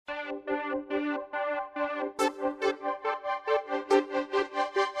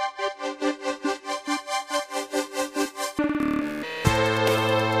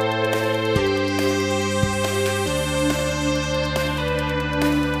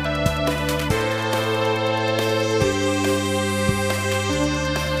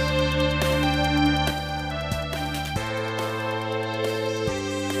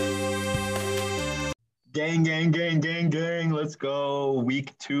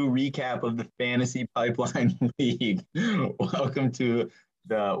week 2 recap of the Fantasy Pipeline League. Welcome to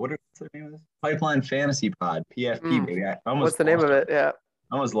what's the name of this? Pipeline Fantasy Pod, PFP, baby. What's the name of it? Yeah.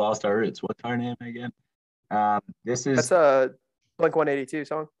 I almost lost our roots. What's our name again? This is That's a Blink 182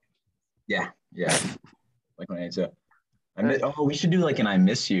 song. Yeah. Blink 182. We should do like an I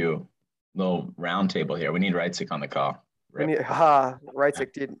miss you little round table here. We need Reitzik on the call.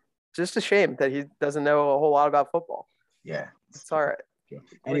 Reitzik, dude. Just a shame that he doesn't know a whole lot about football. Yeah. It's all right.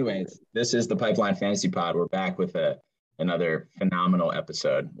 Anyways, this is the Pipeline Fantasy Pod. We're back with another phenomenal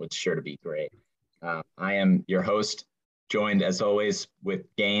episode, which is sure to be great. I am your host, joined as always with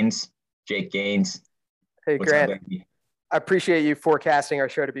Jake Gaines. Hey, Grant. I appreciate you forecasting our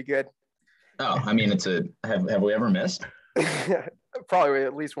show to be good. Oh, I mean, have we ever missed? Probably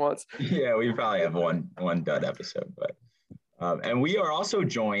at least once. Yeah, we probably have one dud episode, but and we are also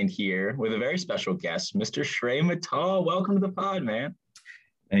joined here with a very special guest, Mr. Shrey Mittal. Welcome to the pod, man.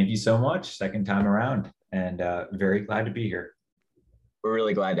 Thank you so much. Second time around, and very glad to be here. We're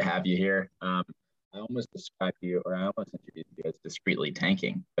really glad to have you here. I almost introduced you as discreetly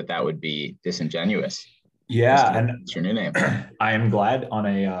tanking, but that would be disingenuous. Yeah, and what's your new name? I am glad on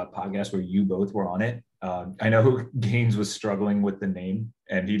a podcast where you both were on it. I know Gaines was struggling with the name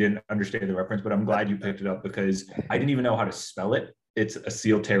and he didn't understand the reference, but I'm glad you picked it up because I didn't even know how to spell it. It's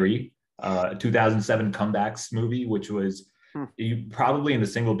Asil Terry, 2007 Comebacks movie, which was probably in the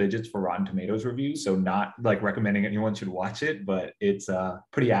single digits for Rotten Tomatoes reviews. So not like recommending anyone should watch it, but it's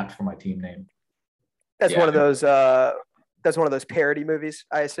pretty apt for my team name. That's one of those. That's one of those parody movies,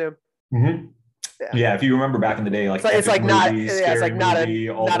 I assume. Mm-hmm. Yeah, if you remember back in the day, like it's like not movie,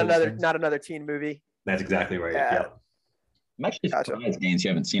 not another teen movie. That's exactly right. Yeah. I'm actually surprised, Gaines, you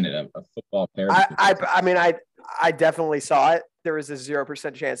haven't seen it. A football parody. I definitely saw it. There was a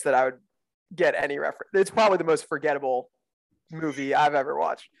 0% chance that I would get any reference. It's probably the most forgettable movie I've ever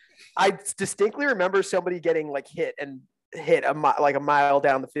watched. I distinctly remember somebody getting hit a mile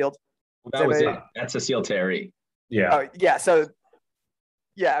down the field. That was it. That's Asil Terry. Yeah. Yeah. So,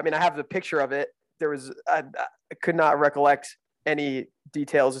 yeah, I mean, I have the picture of it. I could not recollect any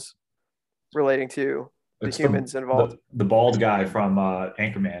details relating to the humans involved. The bald guy from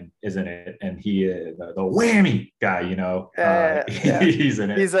Anchorman is in it, and he the whammy guy, he's in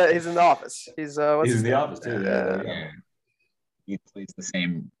it. He's in the office. He's in the office too. Yeah. He plays the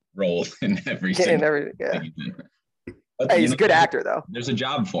same role in every thing. He's a good actor, though. There's a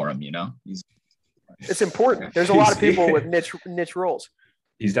job for him, It's important. There's a lot of people with niche roles.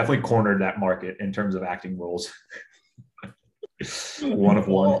 He's definitely cornered that market in terms of acting roles. One of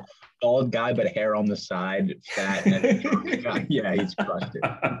one. Bald guy, but hair on the side, fat. And yeah, he's crushed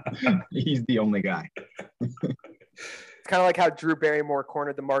it. He's the only guy. It's kind of like how Drew Barrymore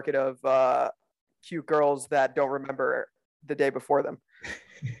cornered the market of cute girls that don't remember the day before them.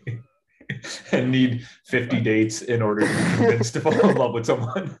 And need 50 dates in order to be convinced to fall in love with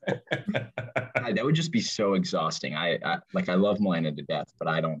someone. That would just be so exhausting. I love Melania to death, but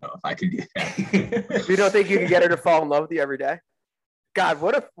I don't know if I could do that. You don't think you could get her to fall in love with you every day? God,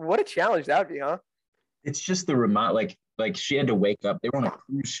 what a challenge that would be, huh? It's just the remote, like she had to wake up. They were on a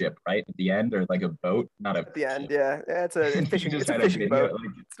cruise ship, right? At the end, or like a boat, not a. At the end, yeah, it's a fishing boat.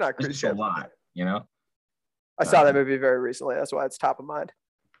 It's not a cruise ship. A lot, I saw that movie very recently. That's why it's top of mind.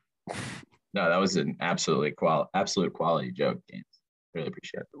 No, that was an absolute quality joke, James. Really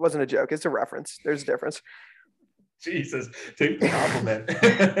appreciate it. It wasn't a joke. It's a reference. There's a difference. Jesus, take the compliment.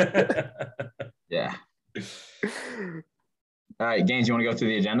 Yeah. All right, Gaines, you want to go through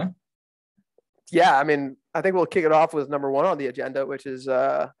the agenda? Yeah, I mean, I think we'll kick it off with number 1 on the agenda, which is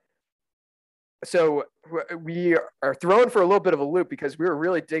so we are thrown for a little bit of a loop because we were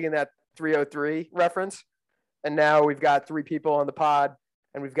really digging that 303 reference, and now we've got 3 people on the pod,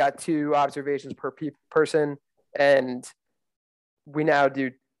 and we've got 2 observations per person, and we now do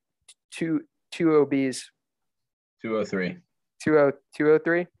two OBs. 203.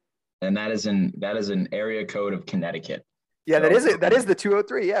 203. And that is an area code of Connecticut. Yeah, so, that is it. That is the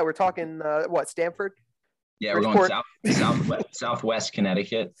 203. Yeah, we're talking Stanford? Yeah, Bridgeport? We're going southwest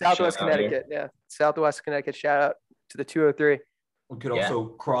Connecticut. Southwest Connecticut, yeah. Southwest Connecticut. Shout out to the 203. We could also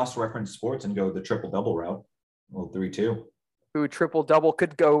cross-reference sports and go the triple-double route. Well, 3-2. Who triple-double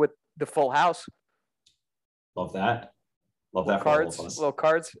could go with the full house. Love that. Love that. Little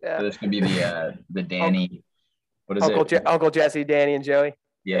cards. Yeah. So this could be the Danny. What is it? Uncle Jesse, Danny, and Joey.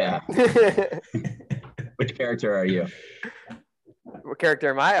 Yeah. Which character are you? What character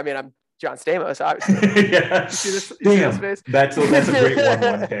am I? I mean, I'm John Stamos, obviously. Yeah. You see this face? That's a great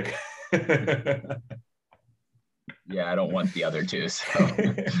 1-1 pick. Yeah, I don't want the other two. So.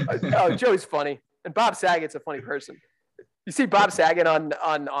 Oh, Joey's funny, and Bob Saget's a funny person. You see Bob Saget on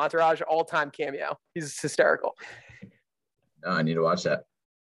Entourage, all-time cameo. He's hysterical. Oh, I need to watch that.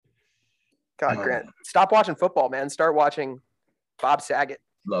 God, Grant, stop watching football, man. Start watching Bob Saget.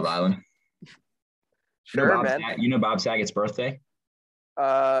 Love Island. Sure, man. You know Bob Saget's birthday?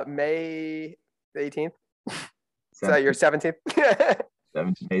 May 18th. Is that your 17th?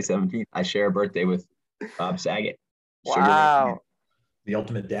 May 17th. I share a birthday with Bob Saget. Wow. The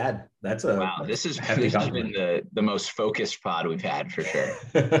ultimate dad. That's This has been the most focused pod we've had for sure.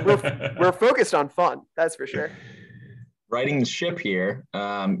 We're focused on fun. That's for sure. Writing the ship here.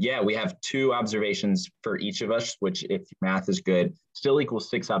 We have 2 observations for each of us, which if math is good, still equals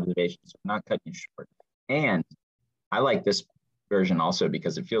 6 observations. I'm not cutting you short. And I like this version also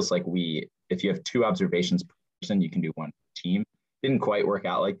because it feels like if you have 2 observations per person, you can do 1 team. Didn't quite work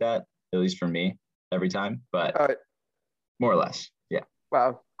out like that, at least for me every time, but more or less. Yeah.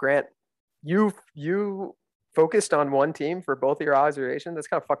 Wow. Grant, you focused on 1 team for both of your observations. That's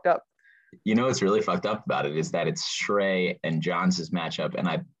kind of fucked up. You know what's really fucked up about it is that it's Shrey and Johns' matchup,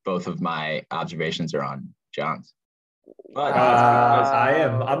 and both of my observations are on Johns. But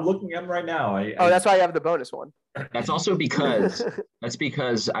I'm looking at him right now. That's why I have the bonus one. That's also because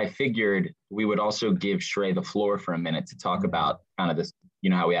I figured we would also give Shrey the floor for a minute to talk about kind of this. You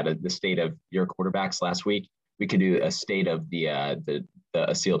know how we had the state of your quarterbacks last week. We could do a state of the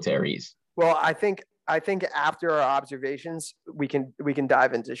Asil Terries. Well, I think after our observations, we can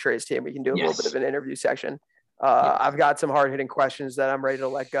dive into Shrey's team. We can do a little bit of an interview section. I've got some hard hitting questions that I'm ready to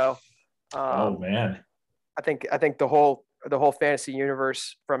let go. Oh man. I think the whole fantasy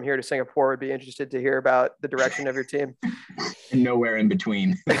universe from here to Singapore would be interested to hear about the direction of your team. And nowhere in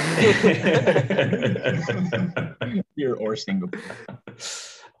between. Here or Singapore.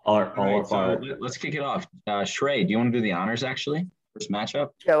 Let's kick it off. Shrey, do you want to do the honors actually? First matchup?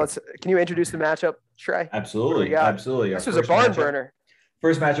 Yeah, can you introduce the matchup, Shrey? Absolutely. This was a barn burner.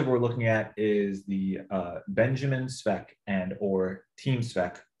 First matchup we're looking at is the Benjamin Svek or Team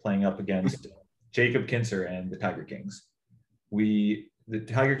Svek playing up against Jacob Kinser and the Tiger Kings. The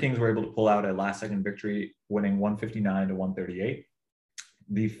Tiger Kings were able to pull out a last-second victory, winning 159-138.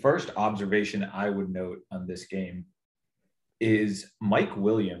 The first observation I would note on this game is Mike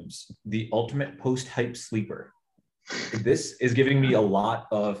Williams, the ultimate post-hype sleeper. This is giving me a lot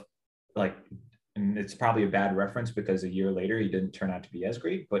of, and it's probably a bad reference because a year later he didn't turn out to be as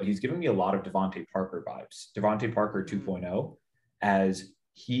great, but he's giving me a lot of Devontae Parker vibes. Devontae Parker 2.0, as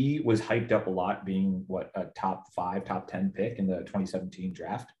he was hyped up a lot being a top 5, top 10 pick in the 2017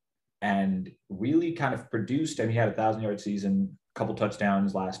 draft, and really kind of produced. I mean, he had a 1,000-yard season, a couple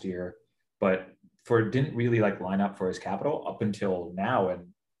touchdowns last year, but didn't really line up for his capital up until now. And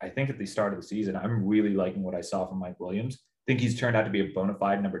I think at the start of the season, I'm really liking what I saw from Mike Williams. I think he's turned out to be a bona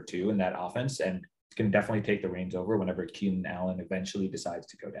fide number 2 in that offense and can definitely take the reins over whenever Keenan Allen eventually decides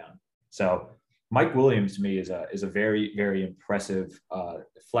to go down. So Mike Williams to me is a very, very impressive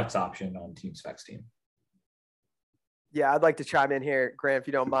flex option on Team Svek's team. Yeah, I'd like to chime in here, Grant, if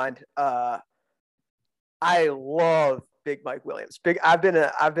you don't mind. I love Big Mike Williams. I've been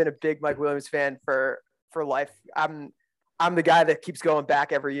a big Mike Williams fan for life. I'm the guy that keeps going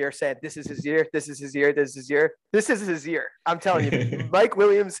back every year saying, this is his year, this is his year, this is his year. This is his year. I'm telling you, Mike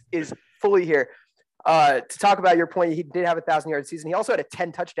Williams is fully here. To talk about your point, he did have a 1,000-yard season. He also had a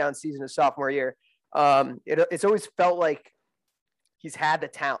 10 touchdown season his sophomore year. It's always felt like he's had the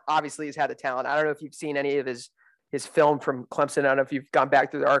talent. Obviously, he's had the talent. I don't know if you've seen any of his film from Clemson. I don't know if you've gone back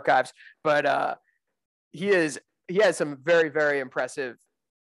through the archives, but he has some very, very impressive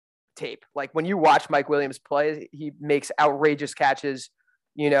tape. Like when you watch Mike Williams play, he makes outrageous catches,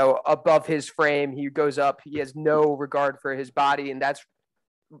 above his frame. He goes up. He has no regard for his body, and that's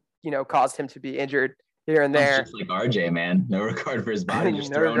caused him to be injured here and there. It's just like RJ, man. No regard for his body.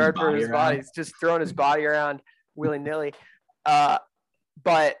 Just no regard for his body. He's just throwing his body around willy-nilly.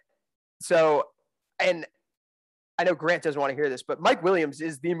 But so, and I know Grant doesn't want to hear this, but Mike Williams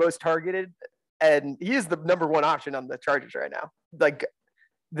is the most targeted, and he is the number 1 option on the Chargers right now.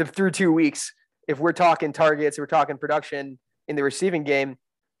 Through 2 weeks, if we're talking targets, we're talking production in the receiving game,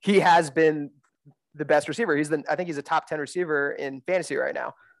 he has been the best receiver. I think he's a top 10 receiver in fantasy right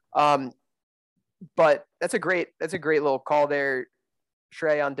now. But that's a great little call there,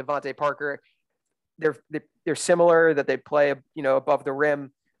 Shrey, on Devontae Parker. They're similar, that they play, above the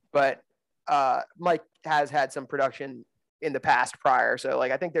rim, but Mike has had some production in the past prior. So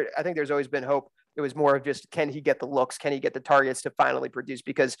I think there's always been hope. It was more of just, can he get the looks? Can he get the targets to finally produce?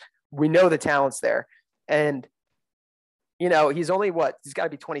 Because we know the talent's there. And, he's only he's got to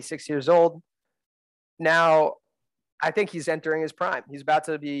be 26 years old. Now, I think he's entering his prime. He's about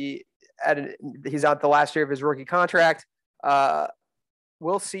to be he's on the last year of his rookie contract.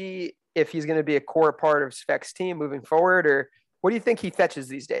 We'll see if he's going to be a core part of Svek's team moving forward, or what do you think he fetches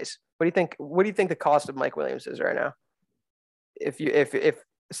these days? What do you think the cost of Mike Williams is right now? If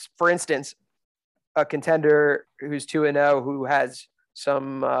for instance, a contender who's 2-0, who has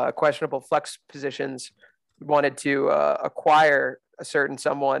some questionable flex positions, wanted to acquire a certain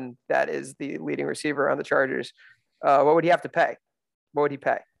someone that is the leading receiver on the Chargers, what would he have to pay? What would he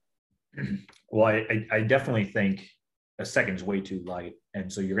pay? Well, I definitely think a second's way too light.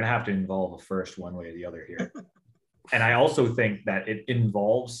 And so you're going to have to involve a first one way or the other here. And I also think that it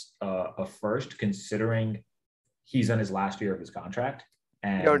involves a first, considering he's on his last year of his contract.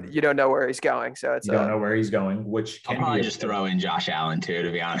 And you don't know where he's going. So you don't know where he's going, which can I'll probably just throw in Josh Allen too,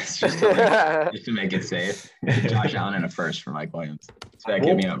 to be honest, just to make it safe. Josh Allen and a first for Mike Williams. So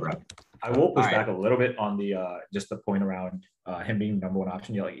hit me up, bro. I will push back a little bit on the just the point around him being the number one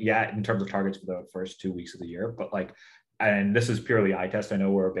option. You're like, yeah, in terms of targets for the first 2 weeks of the year, but like, and this is purely eye test. I know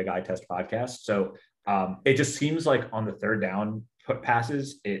we're a big eye test podcast, so it just seems like on the third down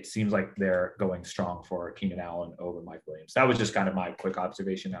passes, it seems like they're going strong for Keenan Allen over Mike Williams. That was just kind of my quick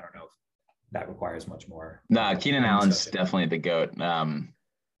observation. I don't know if that requires much more. No, Keenan Allen's definitely the GOAT.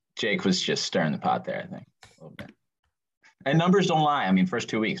 Jake was just stirring the pot there, I think, a little bit. And numbers don't lie. I mean, first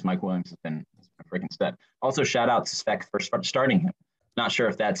 2 weeks, Mike Williams has been a freaking stud. Also, shout out to Svek for starting him. Not sure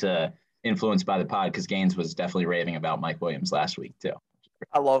if that's influenced by the pod, because Gaines was definitely raving about Mike Williams last week too.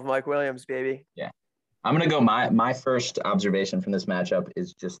 I love Mike Williams, baby. Yeah. I'm going to go, my first observation from this matchup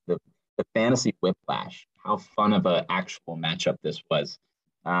is just the fantasy whiplash, how fun of an actual matchup this was.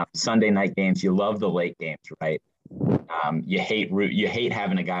 Sunday night games, you love the late games, right? You hate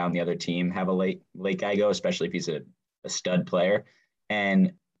having a guy on the other team have a late guy go, especially if he's a stud player.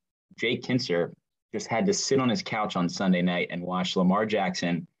 And Jake Kinser just had to sit on his couch on Sunday night and watch Lamar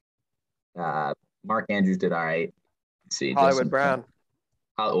Jackson. Mark Andrews did all right. Let's see, Hollywood Brown.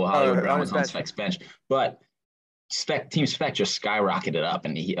 Hollywood Brown was on Svek's bench, but Team Svek just skyrocketed up,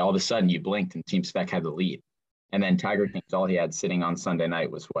 and all of a sudden you blinked and Team Svek had the lead. And then Tiger Kings, all he had sitting on Sunday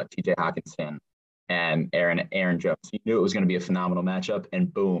night was TJ Hockenson and Aaron Jones. You knew it was going to be a phenomenal matchup,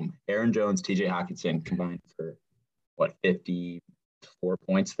 and boom, Aaron Jones, TJ Hockenson combined for 54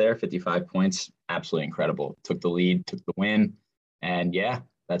 points there, 55 points. Absolutely incredible. Took the lead, took the win. And yeah,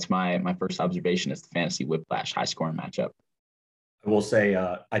 that's my first observation is the fantasy whiplash, high scoring matchup. I will say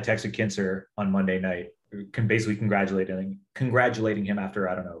I texted Kinser on Monday night, basically congratulating him after,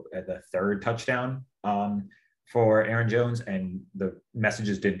 I don't know, at the third touchdown for Aaron Jones, and the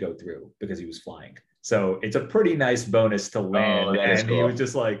messages did go through because he was flying. So it's a pretty nice bonus to land. And cool. He was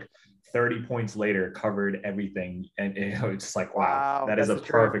just like 30 points later, covered everything. And it's just like, wow, that is a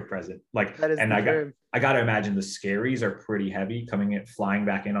perfect present. Like, and I got to imagine the scaries are pretty heavy flying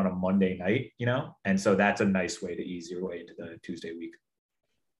back in on a Monday night,? And so that's a nice way to ease your way into the Tuesday week.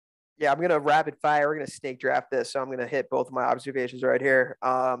 Yeah, I'm going to rapid fire. We're going to snake draft this. So I'm going to hit both of my observations right here.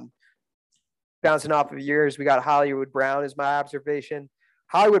 Bouncing off of yours, we got Hollywood Brown as my observation.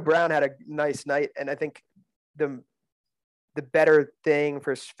 Hollywood Brown had a nice night. And I think the better thing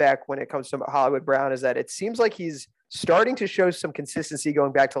for Svek when it comes to Hollywood Brown is that it seems like he's starting to show some consistency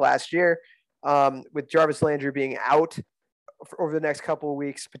going back to last year, with Jarvis Landry being out over the next couple of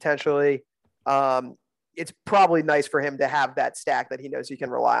weeks, potentially. It's probably nice for him to have that stack that he knows he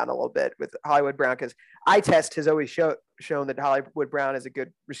can rely on a little bit with Hollywood Brown, because eye test has always shown that Hollywood Brown is a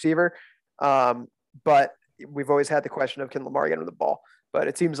good receiver. But we've always had the question of, can Lamar get him the ball? But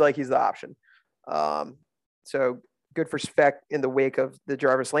it seems like he's the option. So good for Svek in the wake of the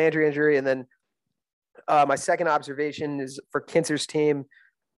Jarvis Landry injury. And then my second observation is for Kinser's team.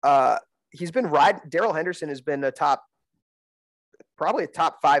 He's been Darrell Henderson has been probably a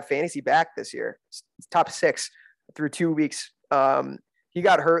top 5 fantasy back this year. Top 6 through 2 weeks. He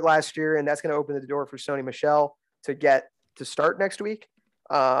got hurt last year, and that's going to open the door for Sony Michel to start next week.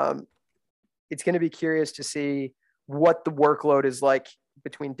 It's going to be curious to see what the workload is like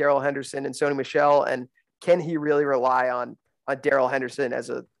between Darrell Henderson and Sony Michel, and can he really rely on Darrell Henderson as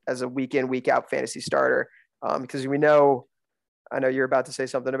a week in, week out fantasy starter? Because I know you're about to say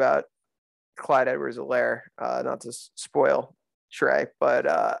something about Clyde Edwards-Helaire, not to spoil Trey,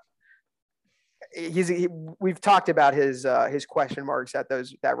 but we've talked about his question marks at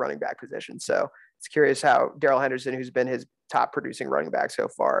that running back position. So it's curious how Darrell Henderson, who's been his top producing running back so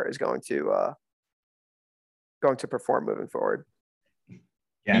far, is going to perform moving forward.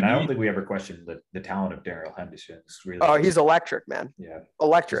 Yeah, and I don't think we ever questioned the talent of Darrell Henderson. He's electric, man. Yeah,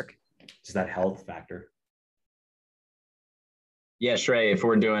 electric. Is that health factor? Yeah, Shrey, if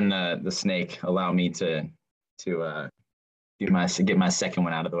we're doing the snake, allow me to get my second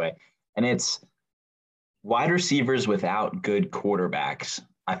one out of the way. And it's wide receivers without good quarterbacks,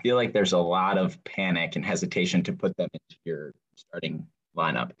 I feel like there's a lot of panic and hesitation to put them into your starting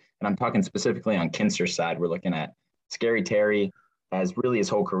lineup. And I'm talking specifically on Kinster's side. We're looking at Scary Terry has really his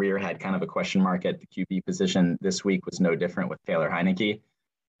whole career had kind of a question mark at the QB position. This week was no different with Taylor Heineke.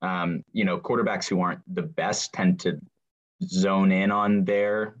 Quarterbacks who aren't the best tend to zone in on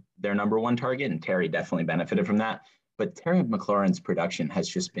their number one target, and Terry definitely benefited from that. But Terry McLaurin's production has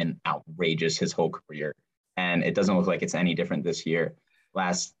just been outrageous his whole career, and it doesn't look like it's any different this year.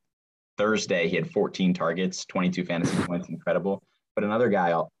 Last Thursday, he had 14 targets, 22 fantasy points, incredible. But another guy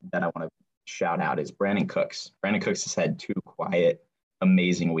that I want to shout out is Brandon Cooks. Brandon Cooks has had 2 quiet,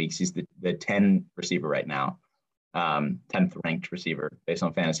 amazing weeks. He's the 10 receiver right now, 10th ranked receiver based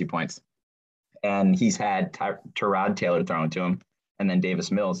on fantasy points. And he's had Tyrod Taylor thrown to him and then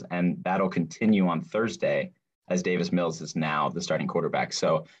Davis Mills. And that'll continue on Thursday as Davis Mills is now the starting quarterback.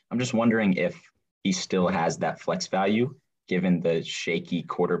 So I'm just wondering if he still has that flex value given the shaky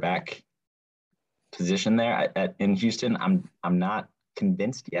quarterback position there in Houston. I'm not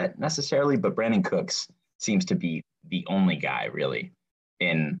convinced yet necessarily, but Brandon Cooks seems to be the only guy really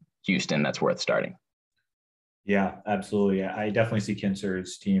in Houston that's worth starting. Yeah, absolutely. I definitely see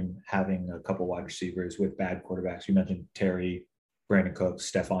Kinser's team having a couple wide receivers with bad quarterbacks. You mentioned Terry, Brandon Cooks,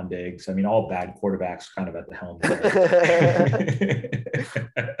 Stephon Diggs. I mean, all bad quarterbacks kind of at the helm there.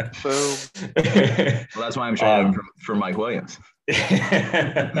 Boom. Well, that's why I'm showing for Mike Williams.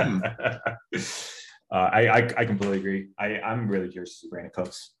 I completely agree. I'm really curious to see Brandon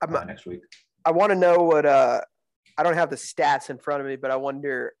Cooks next week. I want to know what I don't have the stats in front of me, but I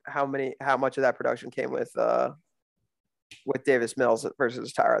wonder how much of that production came with Davis Mills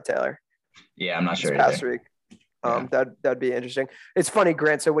versus Tyrod Taylor. Yeah, I'm not sure. Past week. That'd be interesting. It's funny,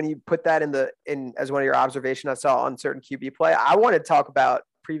 Grant. So when you put that in as one of your observations, I saw uncertain QB play. I wanted to talk about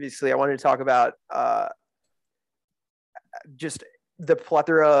just the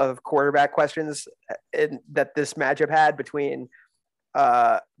plethora of quarterback questions that this matchup had between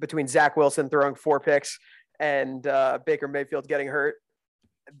Zach Wilson throwing 4 picks and Baker Mayfield getting hurt,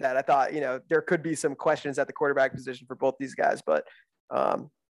 that I thought, there could be some questions at the quarterback position for both these guys. But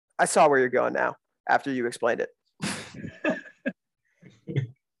I saw where you're going now after you explained it.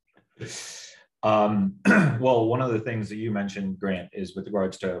 Well, one of the things that you mentioned, Grant, is with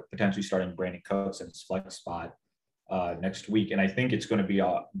regards to potentially starting Brandon Cooks in his flex spot next week. And I think it's going to be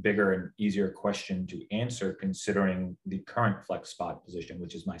a bigger and easier question to answer considering the current flex spot position,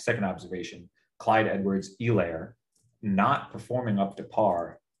 which is my second observation. Clyde Edwards-Helaire not performing up to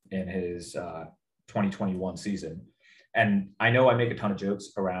par in his 2021 season. And I know I make a ton of jokes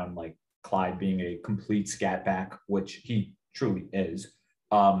around like Clyde being a complete scat back, which he truly is.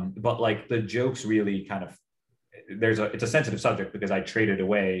 But like the jokes really kind of, it's a sensitive subject because I traded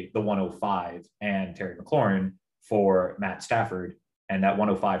away the 105 and Terry McLaurin for Matt Stafford, and that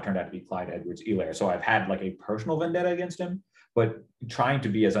 105 turned out to be Clyde Edwards-Helaire. So I've had like a personal vendetta against him, but trying to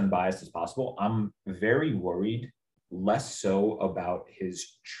be as unbiased as possible. I'm very worried, less so about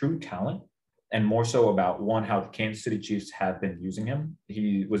his true talent and more so about how the Kansas City Chiefs have been using him.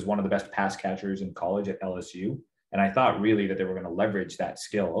 He was one of the best pass catchers in college at LSU. And I thought really that they were going to leverage that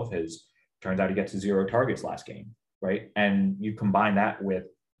skill of his. Turns out he gets 0 targets last game, right? And you combine that with,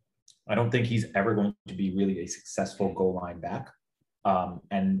 I don't think he's ever going to be really a successful goal line back.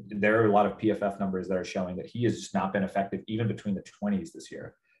 And there are a lot of PFF numbers that are showing that he has just not been effective even between the 20s this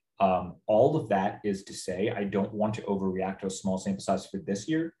year. All of that is to say, I don't want to overreact to a small sample size for this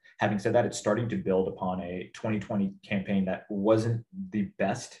year. Having said that, it's starting to build upon a 2020 campaign that wasn't the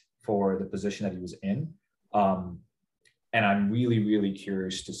best for the position that he was in. And I'm really, really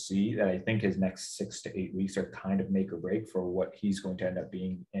curious to see that. I think his next 6 to 8 weeks are kind of make or break for what he's going to end up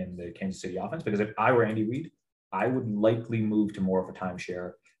being in the Kansas City offense. Because if I were Andy Reid, I would likely move to more of a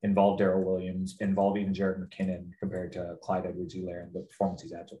timeshare, involve Darrell Williams, involve even Jerick McKinnon compared to Clyde Edwards-Helaire and the performance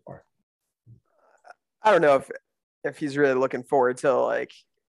he's had so far. I don't know if he's really looking forward to like,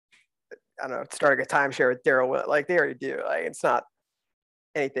 I don't know, starting a timeshare with Darrell. Like they already do. Like it's not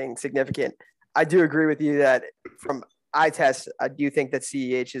anything significant. I do agree with you that from eye test, I do think that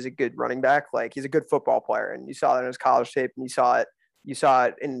CEH is a good running back. Like he's a good football player, and you saw that in his college tape, and you saw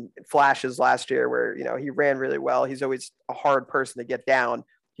it in flashes last year where, he ran really well. He's always a hard person to get down.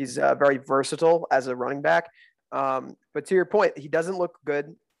 He's very versatile as a running back. But to your point, he doesn't look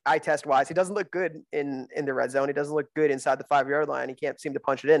good eye test wise. He doesn't look good in the red zone. He doesn't look good inside the 5-yard line. He can't seem to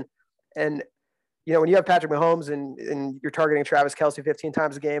punch it in. And, when you have Patrick Mahomes and you're targeting Travis Kelce 15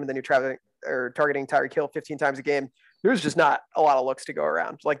 times a game, and then you're targeting Tyreek Hill 15 times a game, there's just not a lot of looks to go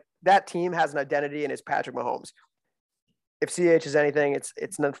around. Like that team has an identity, and it's Patrick Mahomes. if CH is anything,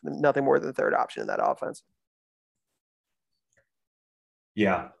 it's nothing more than the third option in that offense.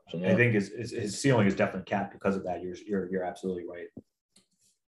 Yeah, I think his ceiling is definitely capped because of that. You're absolutely right.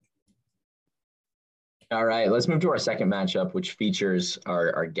 All right, let's move to our second matchup, which features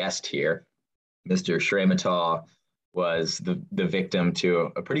our guest here. Mr. Shrey Matal was the victim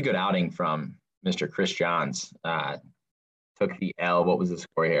to a pretty good outing from Mr. Chris Johns. Took the L. What was the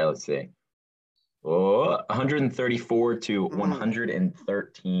score here? Let's see. 134 to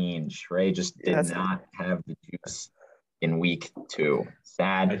 113. Shrey just did not have the juice in week 2.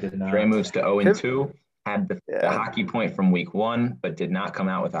 Sad. Shrey moves to 0-2. Had the hockey point from week 1, but did not come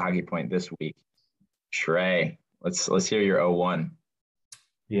out with a hockey point this week. Shrey, let's hear your 0-1.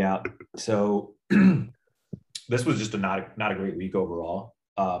 Yeah. So this was just not a great week overall.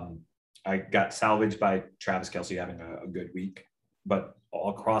 I got salvaged by Travis Kelce having a good week, but all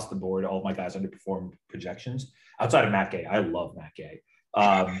across the board, all of my guys underperformed projections outside of Matt Gay. I love Matt Gay.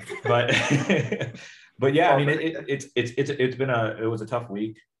 But but yeah, I mean, it was a tough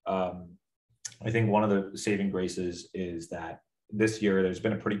week. I think one of the saving graces is that this year there's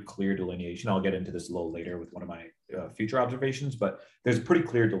been a pretty clear delineation. I'll get into this a little later with one of my future observations, but there's a pretty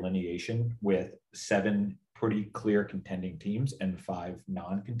clear delineation with 7 pretty clear contending teams and 5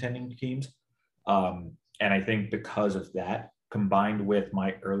 non-contending teams. And I think because of that, combined with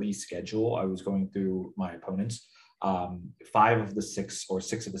my early schedule, I was going through my opponents. 5 of the 6 or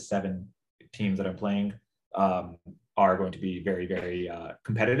 6 of the 7 teams that I'm playing are going to be very, very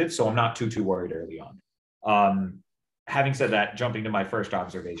competitive. So I'm not too worried early on. Having said that, jumping to my first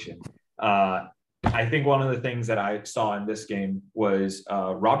observation, I think one of the things that I saw in this game was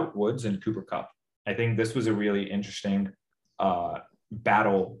Robert Woods and Cooper Kupp. I think this was a really interesting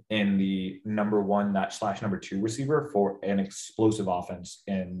battle in the number 1 / number 2 receiver for an explosive offense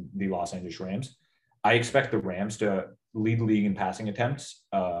in the Los Angeles Rams. I expect the Rams to lead the league in passing attempts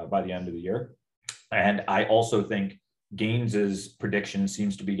by the end of the year. And I also think Gaines's prediction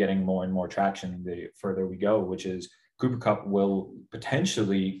seems to be getting more and more traction the further we go, which is Cooper Kupp will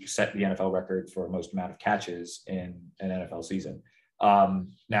potentially set the NFL record for most amount of catches in an NFL season.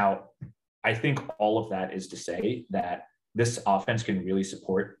 Now, I think all of that is to say that this offense can really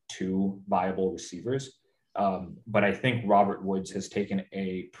support 2 viable receivers. But I think Robert Woods has taken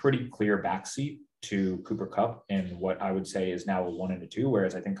a pretty clear backseat to Cooper Kupp in what I would say is now a 1 and a 2,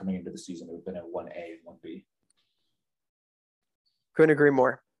 whereas I think coming into the season, it would have been a 1A and 1B. Couldn't agree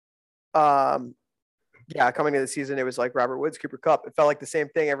more. Yeah, coming into the season, it was like Robert Woods, Cooper Kupp. It felt like the same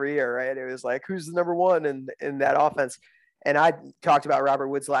thing every year, right? It was like, who's the number 1 in that offense? And I talked about Robert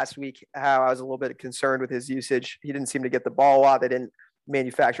Woods last week, how I was a little bit concerned with his usage. He didn't seem to get the ball a lot. They didn't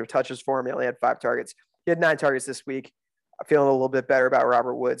manufacture touches for him. He only had 5 targets. He had 9 targets this week. I'm feeling a little bit better about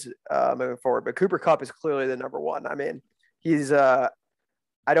Robert Woods moving forward. But Cooper Kupp is clearly the number 1. I mean, he's I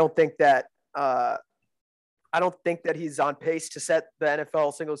don't think that he's on pace to set the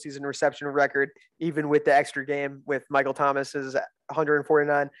NFL single season reception record, even with the extra game with Michael Thomas's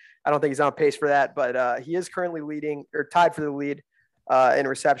 149. I don't think he's on pace for that, but he is currently leading or tied for the lead in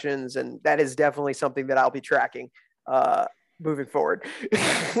receptions. And that is definitely something that I'll be tracking moving forward.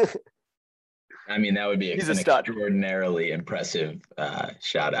 I mean, that would be an extraordinarily impressive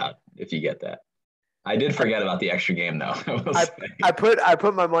shout out if you get that. I did forget about the extra game, though. I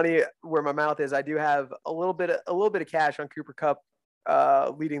put my money where my mouth is. I do have a little bit of cash on Cooper Kupp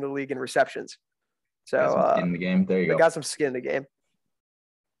leading the league in receptions. So got some skin in the game. There you go. I got some skin in the game.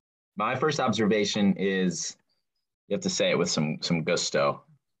 My first observation is you have to say it with some gusto.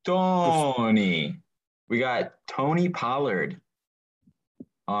 Tony, we got Tony Pollard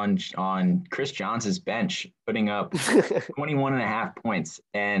on Chris Johns' bench, putting up 21.5 points,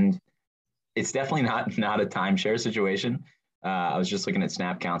 and it's definitely not a timeshare situation. I was just looking at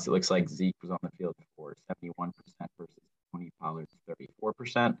snap counts. It looks like Zeke was on the field for 71% versus Tony Pollard's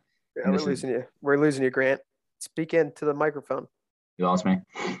 34%. Yeah, we're losing you, Grant. Speak into the microphone. You lost me?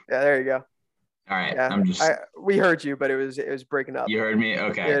 Yeah, there you go. All right. Yeah, we heard you, but it was breaking up. You heard me?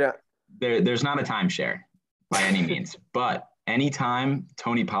 Okay. Yeah. There's not a timeshare by any means, but anytime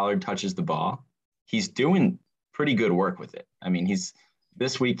Tony Pollard touches the ball, he's doing pretty good work with it. I mean,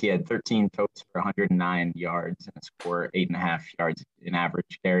 this week he had 13 totes for 109 yards and a score 8.5 yards in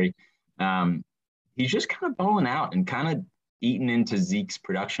average carry. He's just kind of balling out and kind of eating into Zeke's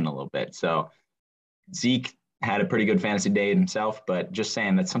production a little bit. So Zeke had a pretty good fantasy day himself, but just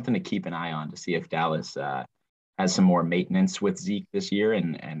saying that's something to keep an eye on to see if Dallas has some more maintenance with Zeke this year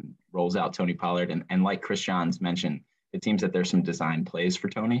and rolls out Tony Pollard. And like Chris Johns mentioned, it seems that there's some design plays for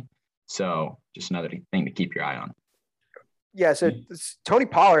Tony. So just another thing to keep your eye on. Yeah, so Tony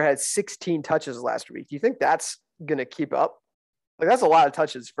Pollard had 16 touches last week. Do you think that's going to keep up. Like, that's a lot of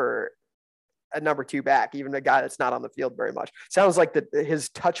touches for a number 2 back, even a guy that's not on the field very much. Sounds like his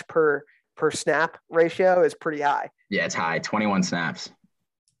touch per snap ratio is pretty high. Yeah, it's high. 21 snaps.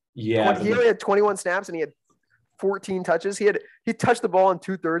 Yeah. He only had 21 snaps and he had 14 touches. He touched the ball in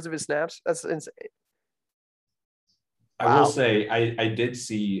 2/3 of his snaps. That's insane. I will say I did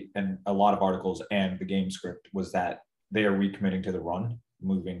see in a lot of articles, and the game script was that they are recommitting to the run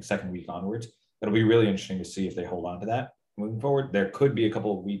moving second week onwards. It'll be really interesting to see if they hold on to that moving forward. There could be a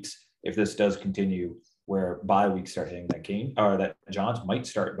couple of weeks if this does continue where bye weeks start hitting that game, or that Johns might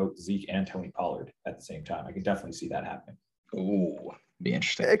start both Zeke and Tony Pollard at the same time. I could definitely see that happening. Ooh, be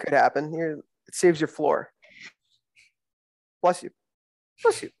interesting. It could happen. It saves your floor. Bless you.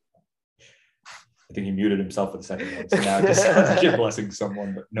 Bless you. I think he muted himself for the second one. So now just blessing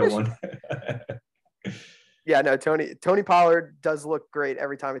someone, but no one. Yeah, no, Tony Pollard does look great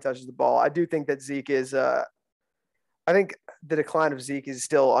every time he touches the ball. I do think that Zeke is I think the decline of Zeke is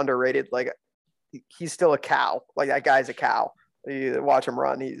still underrated. Like, he's still a cow. Like, that guy's a cow. You watch him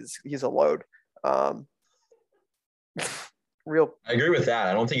run, he's a load. Real. I agree with that.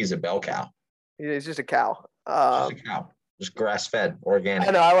 I don't think he's a bell cow. He's just a cow. Just a cow. Just grass-fed, organic.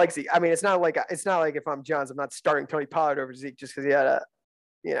 I know. I like Zeke. I mean, it's not like if I'm Johns, I'm not starting Tony Pollard over Zeke just because he had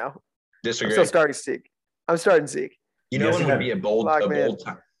Disagree. I'm still starting Zeke. I'm starting Zeke. You know when would be a bold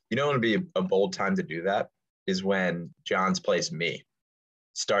time. You know when would be a bold time to do that is when Johns plays me.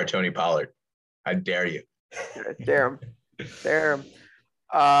 Start Tony Pollard. I dare you. Dare him.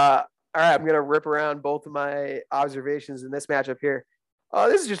 All right, I'm gonna rip around both of my observations in this matchup here.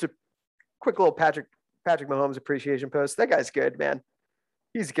 This is just a quick little Patrick Mahomes appreciation post. That guy's good, man.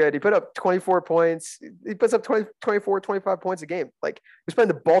 He's good. He put up 24 points. He puts up 24, 25 points a game. Like, he's playing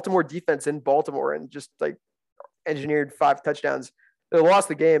the Baltimore defense in Baltimore and just like engineered 5 touchdowns. They lost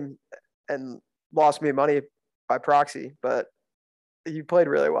the game and lost me money by proxy, but he played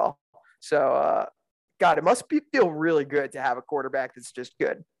really well. So, God, it must feel really good to have a quarterback that's just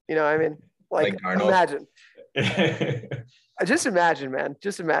good. You know what I mean? Like imagine. Just imagine, man.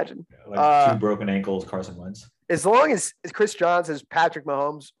 Just imagine. Like 2 broken ankles, Carson Wentz. As long as Chris Johns has Patrick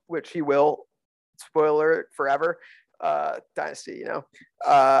Mahomes, which he will, spoiler alert, forever, dynasty, you know.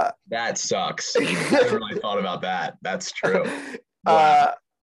 That sucks. I never really thought about that. That's true. Wow.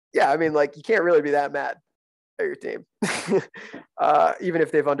 Yeah, I mean, like, you can't really be that mad at your team, even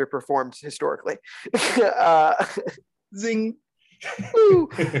if they've underperformed historically. Zing. Woo.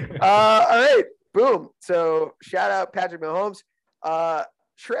 All right. Boom. So shout out Patrick Mahomes.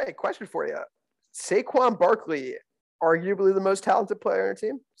 Trey, question for you. Saquon Barkley, arguably the most talented player on our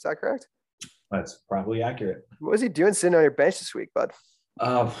team. Is that correct? That's probably accurate. What was he doing sitting on your bench this week, bud?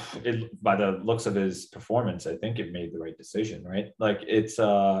 By the looks of his performance, I think it made the right decision, right? Like, it's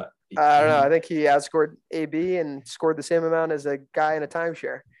I don't know. I think he outscored AB and scored the same amount as a guy in a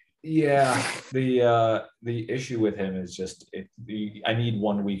timeshare. Yeah, the issue with him is just I need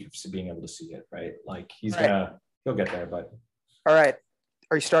 1 week of being able to see it, right? Like, he'll get there, but all right.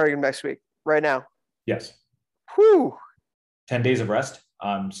 Are you starting him next week? Right now? Yes. Whew. 10 days of rest.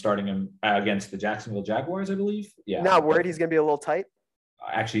 I'm starting him against the Jacksonville Jaguars, I believe. Yeah. Not worried he's gonna be a little tight.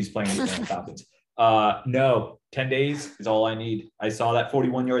 Actually, he's playing against the Falcons. No, 10 days is all I need. I saw that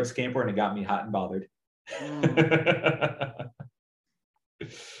 41-yard scamper and it got me hot and bothered.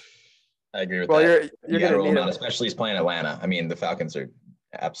 I agree with that. You're going to need him. Especially he's playing Atlanta. I mean, the Falcons are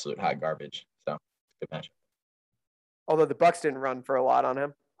absolute hot garbage. So, good match. Although the Bucs didn't run for a lot on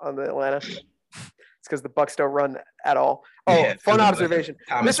him, on the Atlanta. It's because the Bucs don't run at all. Oh, yeah, fun observation.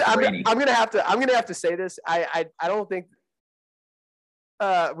 Listen, I'm gonna have to say this. I don't think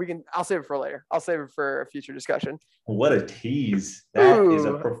we can. I'll save it for later. I'll save it for a future discussion. What a tease! That is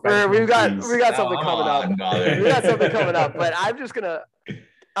a professional we got something coming up. We got something coming up. But I'm just gonna.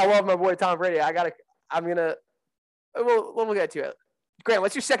 I love my boy Tom Brady. We'll get to it. Grant,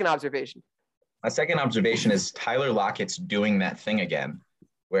 what's your second observation? My second observation is Tyler Lockett's doing that thing again,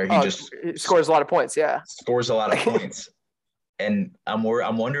 where he scores a lot of points. Yeah, scores a lot of points, and I'm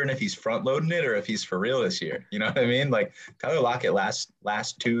wondering if he's front loading it or if he's for real this year. You know what I mean? Like, Tyler Lockett last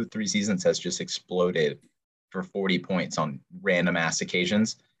 2-3 seasons has just exploded for 40 points on random ass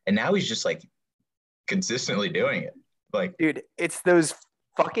occasions, and now he's just like consistently doing it. Like, dude, it's those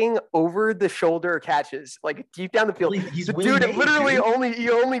fucking over the shoulder catches, like deep down the field. He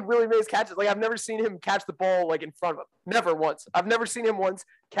only really makes catches. Like, I've never seen him catch the ball like in front of him. Never once. I've never seen him once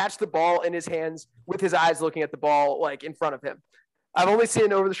catch the ball in his hands with his eyes looking at the ball like in front of him. I've only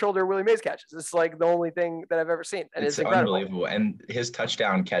seen over the shoulder Willie Mays catches. It's like the only thing that I've ever seen, and it's incredible. Unbelievable. And his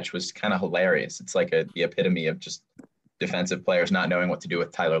touchdown catch was kind of hilarious. It's like the epitome of just defensive players not knowing what to do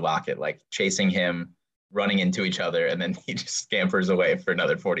with Tyler Lockett, like chasing him running into each other, and then he just scampers away for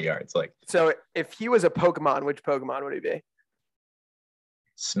another 40 yards. Like, so if he was a Pokemon, which Pokemon would he be?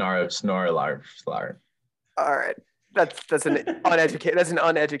 Snorlax. All right. That's an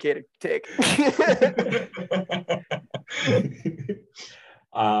uneducated take.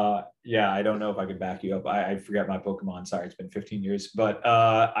 Yeah, I don't know if I can back you up. I forget my Pokemon. Sorry, it's been 15 years. But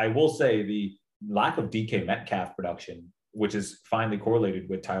I will say the lack of DK Metcalf production, which is finally correlated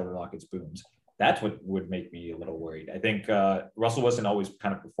with Tyler Lockett's booms, that's what would make me a little worried. I think Russell Wilson always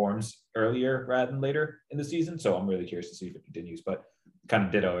kind of performs earlier rather than later in the season. So I'm really curious to see if it continues. But kind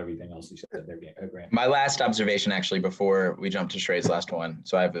of ditto everything else you said there, Grant. My last observation, actually, before we jump to Shrey's last one,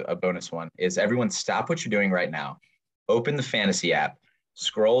 so I have a bonus one, is everyone stop what you're doing right now. Open the fantasy app.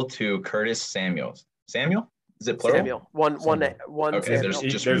 Scroll to Curtis Samuels. Samuel? Is it plural? Samuel. One. Okay, Samuel.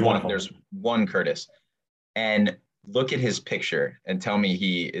 there's one. There's one Curtis. And look at his picture and tell me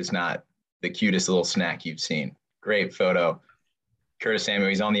he is not the cutest little snack you've seen. Great photo. Curtis Samuel,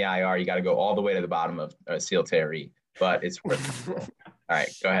 he's on the IR. You got to go all the way to the bottom of Seal Terry, but it's worth it. All right,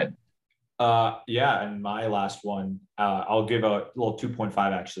 go ahead. Yeah, and my last one, I'll give a little 2.5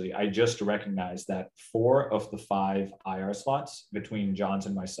 actually. I just recognized that 4 of the 5 IR slots between Johns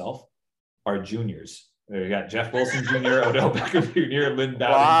and myself are juniors. We got Jeff Wilson Jr., Odell Beckham Jr., Lynn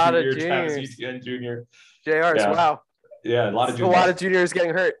Bowden Jr., Travis Etienne Jr. JRs, yeah. Wow. Yeah, a lot of juniors. A lot of juniors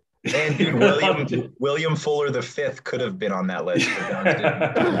getting hurt. And dude, William Fuller V could have been on that list.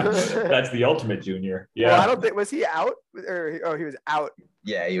 That's the ultimate junior. Yeah. Well, I don't think, was he out? He was out.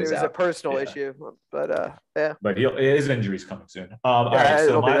 Yeah, he was out. It was a personal issue, but yeah. But his injury's coming soon. All right.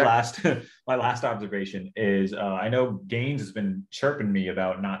 So my last observation is I know Gaines has been chirping me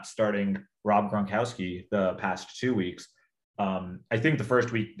about not starting Rob Gronkowski the past 2 weeks. I think the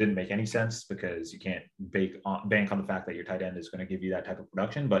first week didn't make any sense because you can't bank on the fact that your tight end is going to give you that type of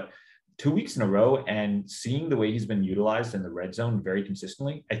production. But 2 weeks in a row and seeing the way he's been utilized in the red zone very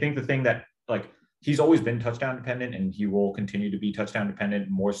consistently, I think the thing that he's always been touchdown dependent and he will continue to be touchdown dependent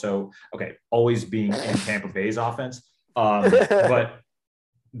more so. Okay, always being in Tampa Bay's offense. But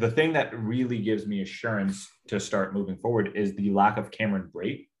the thing that really gives me assurance to start moving forward is the lack of Cameron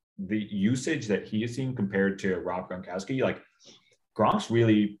Brate, the usage that he is seeing compared to Rob Gronkowski. Gronk's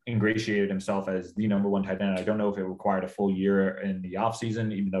really ingratiated himself as the number one tight end. I don't know if it required a full year in the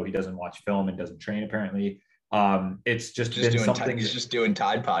offseason, even though he doesn't watch film and doesn't train apparently. It's just been something. He's just doing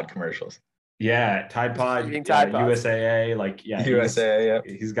Tide Pod commercials. Yeah, Tide Pod, USAA,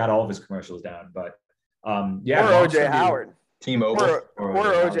 USAA. He's got all of his commercials down. But or OJ Howard. T-Mobile. Or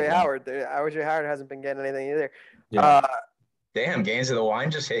OJ Howard. OJ Howard hasn't been getting anything either. Yeah. Damn, Gaines of the Wine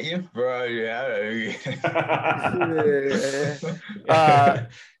just hit you, bro. Yeah.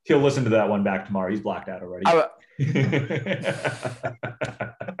 He'll listen to that one back tomorrow. He's blacked out already. I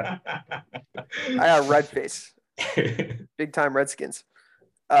got red face. Big time Redskins.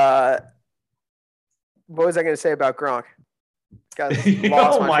 What was I going to say about Gronk?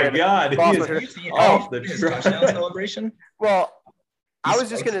 Oh my God! His touchdown celebration. Well, I was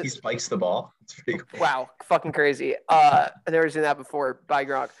just gonna. He spikes the ball. It's pretty cool. Wow, fucking crazy. I've never seen that before by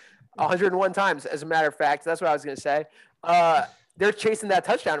Gronk. 101 times, as a matter of fact. That's what I was gonna say. They're chasing that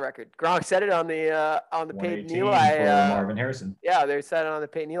touchdown record. Gronk said it on the Peyton Eli. Marvin Harrison. Yeah, they said it on the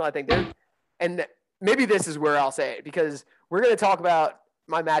Peyton Eli thing. And maybe this is where I'll say it because we're gonna talk about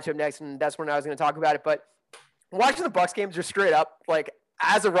my matchup next, and that's when I was gonna talk about it. But watching the Bucs games, just straight up,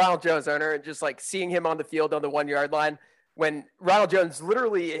 as a Ronald Jones owner, and just seeing him on the field on the 1 yard line. When Ronald Jones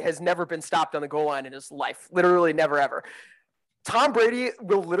literally has never been stopped on the goal line in his life. Literally never, ever. Tom Brady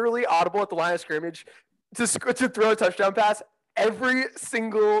will literally audible at the line of scrimmage to throw a touchdown pass every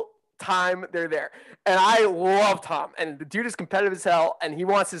single time they're there. And I love Tom. And the dude is competitive as hell, and he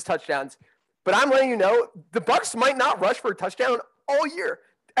wants his touchdowns. But I'm letting you know, the Bucs might not rush for a touchdown all year.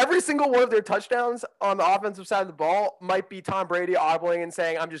 Every single one of their touchdowns on the offensive side of the ball might be Tom Brady audibling and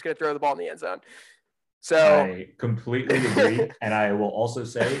saying, I'm just going to throw the ball in the end zone. So I completely agree. And I will also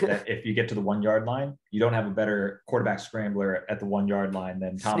say that if you get to the 1 yard line, you don't have a better quarterback scrambler at the 1 yard line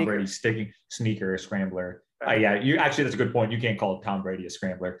than Tom Brady sneaker scrambler. That's a good point. You can't call Tom Brady a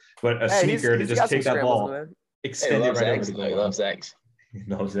scrambler, but sneaker to just take that ball, extend it right over the goal. He loves eggs. He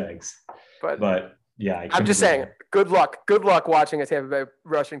loves eggs. But yeah, I'm just saying, good luck watching a Tampa Bay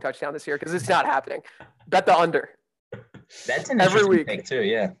rushing touchdown this year because it's not happening. Bet the under. That's an interesting pick too.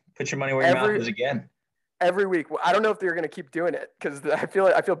 Yeah, put your money where your mouth is again. Every week. Well, I don't know if they're going to keep doing it because I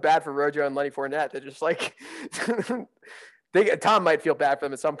feel bad for Rojo and Lenny Fournette. They're just Tom might feel bad for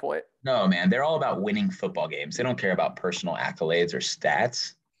them at some point. No, man, they're all about winning football games. They don't care about personal accolades or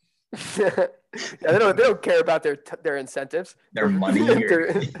stats. They don't care about their incentives. Their money.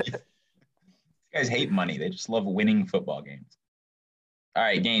 guys hate money. They just love winning football games. All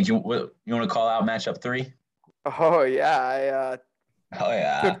right, Gaines, you want to call out matchup 3? Oh yeah, Oh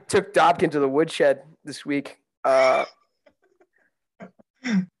yeah. took Dobkin to the woodshed this week.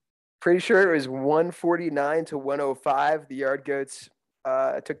 Pretty sure it was 149 to 105. The Yard Goats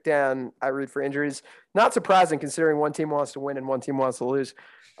took down Irede for injuries. Not surprising considering one team wants to win and one team wants to lose.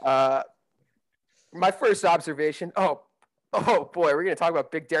 My first observation. Oh boy, we're gonna talk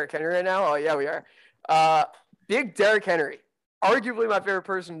about Big Derrick Henry right now. Oh yeah, we are. Big Derrick Henry, arguably my favorite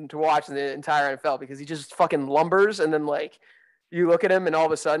person to watch in the entire NFL because he just fucking lumbers, and then like you look at him and all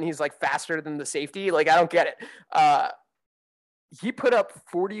of a sudden he's like faster than the safety. Like I don't get it. He put up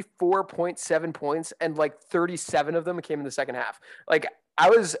 44.7 points and like 37 of them came in the second half. Like I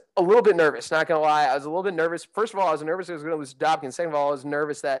was a little bit nervous, not gonna lie. I was a little bit nervous. First of all, I was nervous I was gonna lose Dobkin. Second of all, I was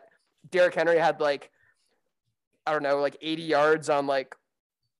nervous that Derrick Henry had like, I don't know, like 80 yards on like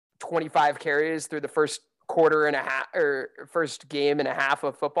 25 carries through the first quarter and a half or first game and a half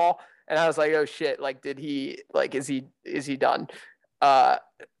of football. And I was like, oh shit, like did he like is he done?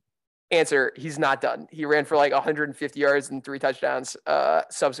 Answer, he's not done. He ran for like 150 yards and 3 touchdowns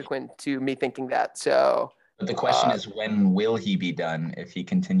subsequent to me thinking that. So but the question is, when will he be done if he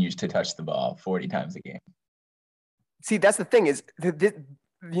continues to touch the ball 40 times a game? See, that's the thing is,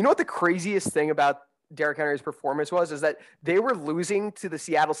 you know what the craziest thing about Derrick Henry's performance was, is that they were losing to the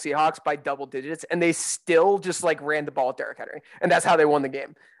Seattle Seahawks by double digits and they still just like ran the ball at Derrick Henry. And that's how they won the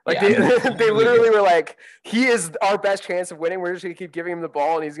game. Like they literally were like, he is our best chance of winning. We're just going to keep giving him the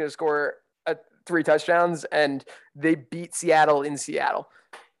ball and he's going to score 3 touchdowns. And they beat Seattle in Seattle.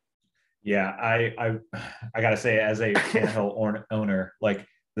 Yeah. I gotta say, as a Tannehill owner, like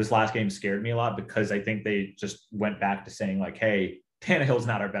this last game scared me a lot because I think they just went back to saying like, hey, Tannehill's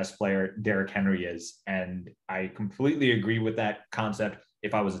not our best player. Derrick Henry is. And I completely agree with that concept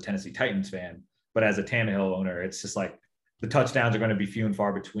if I was a Tennessee Titans fan. But as a Tannehill owner, it's just like the touchdowns are going to be few and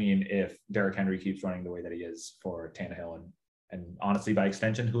far between if Derrick Henry keeps running the way that he is for Tannehill and honestly, by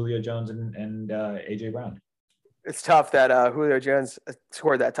extension, Julio Jones and A.J. Brown. It's tough that Julio Jones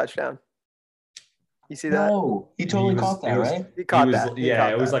scored that touchdown. You see that? No, he totally caught that, right? He caught that. Yeah,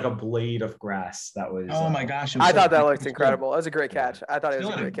 it was like a blade of grass. That was. Oh my gosh! I thought that looked incredible. It was a great catch. I thought it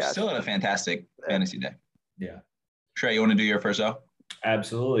was a great catch. Still had a fantastic fantasy day. Yeah. Trey, you want to do your first though?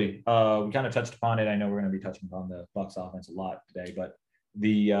 Absolutely. We kind of touched upon it. I know we're going to be touching upon the Bucs offense a lot today, but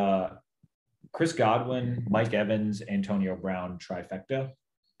the Chris Godwin, Mike Evans, Antonio Brown trifecta.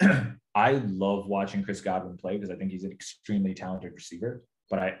 I love watching Chris Godwin play because I think he's an extremely talented receiver.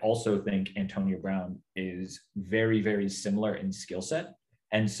 But I also think Antonio Brown is very, very similar in skill set.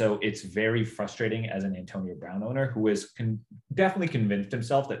 And so it's very frustrating as an Antonio Brown owner who is definitely convinced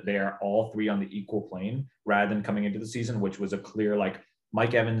himself that they are all 3 on the equal plane rather than coming into the season, which was a clear, like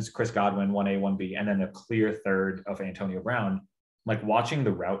Mike Evans, Chris Godwin, 1A, 1B, and then a clear third of Antonio Brown. Like watching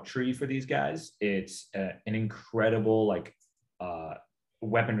the route tree for these guys, it's an incredible like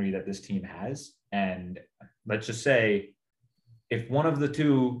weaponry that this team has. And let's just say, if one of the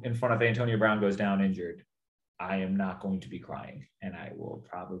 2 in front of Antonio Brown goes down injured, I am not going to be crying and I will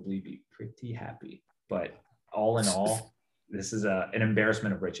probably be pretty happy. But all in all, this is an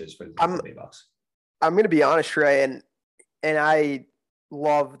embarrassment of riches for the Bucs. I'm going to be honest, Trey, and I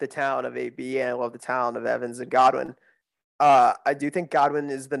love the talent of AB and I love the talent of Evans and Godwin. I do think Godwin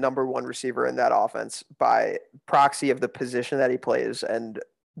is the number 1 receiver in that offense by proxy of the position that he plays and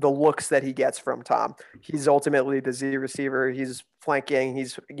the looks that he gets from Tom. He's ultimately the Z receiver. He's flanking.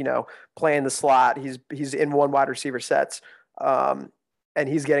 He's, playing the slot. He's in 1 wide receiver sets. And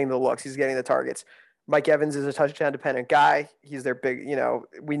he's getting the looks. He's getting the targets. Mike Evans is a touchdown dependent guy. He's their big,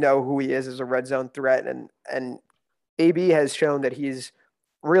 we know who he is as a red zone threat. And AB has shown that he's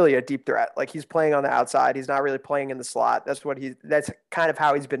really a deep threat. Like he's playing on the outside. He's not really playing in the slot. That's kind of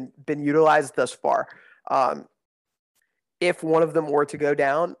how he's been utilized thus far. If one of them were to go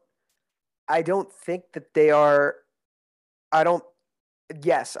down, I don't think that they are,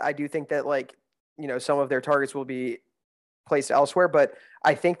 yes, I do think that some of their targets will be placed elsewhere, but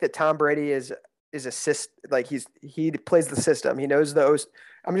I think that Tom Brady is he plays the system. He knows those.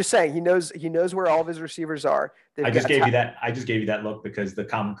 I'm just saying he knows where all of his receivers are. I just gave you that look because the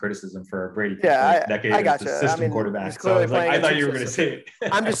common criticism for Brady for decade is the system quarterback. So I thought you were going to say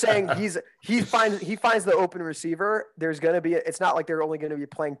it. I'm just saying he finds the open receiver. There's going to be it's not like they're only going to be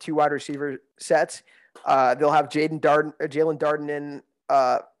playing 2 wide receiver sets. They'll have Jalen Darden in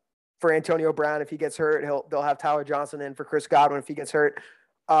for Antonio Brown if he gets hurt. They'll have Tyler Johnson in for Chris Godwin if he gets hurt.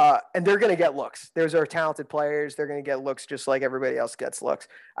 And they're going to get looks. Those are talented players. They're going to get looks just like everybody else gets looks.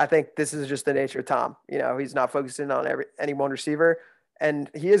 I think this is just the nature of Tom. He's not focusing on any one receiver. and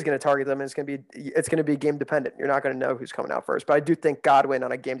he is going to target them. And it's going to be game dependent. You're not going to know who's coming out first, but I do think Godwin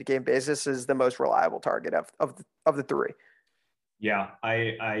on a game to game basis is the most reliable target of the three. Yeah,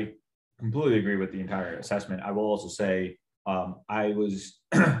 I completely agree with the entire assessment. I will also say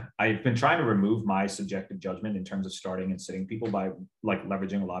I've been trying to remove my subjective judgment in terms of starting and sitting people by like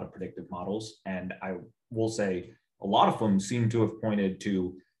leveraging a lot of predictive models. And I will say a lot of them seem to have pointed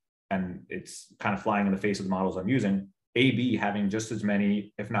to, and it's kind of flying in the face of the models I'm using, AB having just as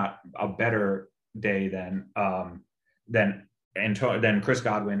many, if not a better day than Chris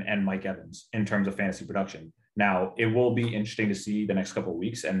Godwin and Mike Evans in terms of fantasy production. Now, it will be interesting to see the next couple of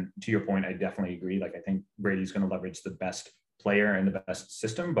weeks. And to your point, I definitely agree. Like, I think Brady's going to leverage the best player and the best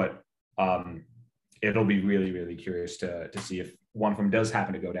system, but it'll be really, really curious to see if one of them does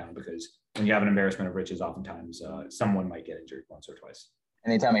happen to go down, because when you have an embarrassment of riches, oftentimes someone might get injured once or twice.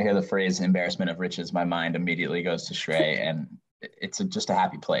 Anytime I hear the phrase embarrassment of riches, my mind immediately goes to Shrey, and it's just a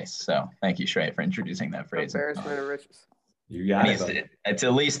happy place. So thank you, Shrey, for introducing that phrase. Embarrassment of riches. You got it. It's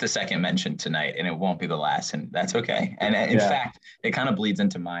at least the second mention tonight, and it won't be the last, and that's okay. And in fact, it kind of bleeds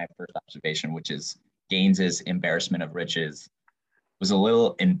into my first observation, which is Gaines's embarrassment of riches was a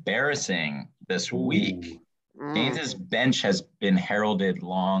little embarrassing this week. Gaines's bench has been heralded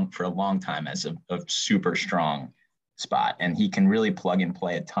for a long time as a super strong spot, and he can really plug and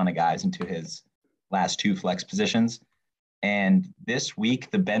play a ton of guys into his last two flex positions. And this week,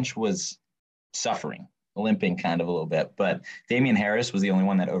 the bench was suffering, limping kind of a little bit, but Damian Harris was the only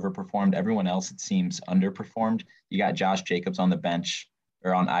one that overperformed. Everyone else, it seems, underperformed. You got Josh Jacobs on the bench,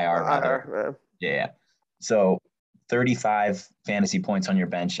 or on IR rather. Yeah. So 35 fantasy points on your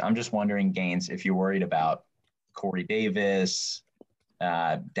bench. I'm just wondering, Gaines, if you're worried about Corey Davis,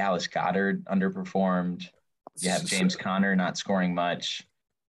 Dallas Goedert underperformed. You have James Conner not scoring much.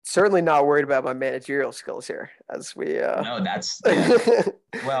 Certainly not worried about my managerial skills here, as we. No, that's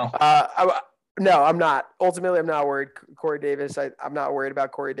well. No, I'm not. Ultimately, I'm not worried. Corey Davis, I'm not worried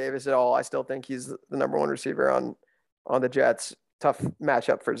about Corey Davis at all. I still think he's the number one receiver on the Jets. Tough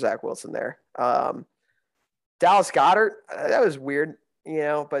matchup for Zach Wilson there. Dallas Goedert, that was weird,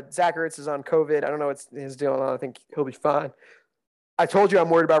 but Zach Ertz is on COVID. I don't know what his deal on. I think he'll be fine. I told you I'm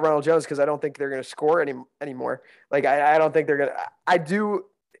worried about Ronald Jones because I don't think they're going to score anymore. Like, I don't think they're going to – I do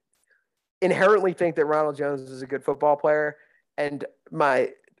inherently think that Ronald Jones is a good football player, and my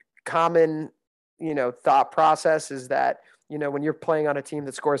common – thought process is that, when you're playing on a team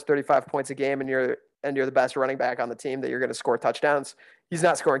that scores 35 points a game and you're the best running back on the team, that you're going to score touchdowns. He's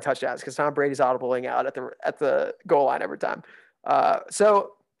not scoring touchdowns because Tom Brady's audibling out at the goal line every time.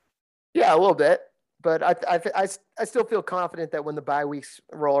 So yeah, a little bit, but I still feel confident that when the bye weeks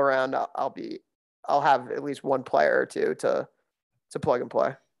roll around, I'll have at least one player or two to plug and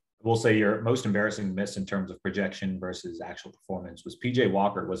play. We'll say your most embarrassing miss in terms of projection versus actual performance was PJ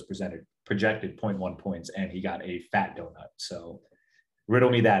Walker was projected 0.1 points, and he got a fat donut. So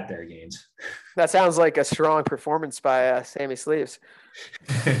riddle me that there, Gaines. That sounds like a strong performance by Sammy Sleeves.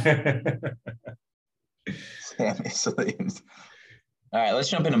 Sammy Sleeves. All right, let's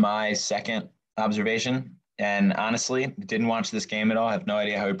jump into my second observation. And honestly, didn't watch this game at all. I have no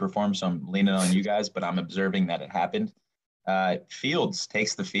idea how he performed, so I'm leaning on you guys, but I'm observing that it happened. Fields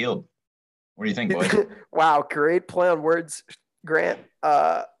takes the field. What do you think, boys? Wow, great play on words, Grant.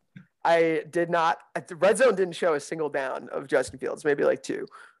 I did not – the red zone didn't show a single down of Justin Fields, maybe like two.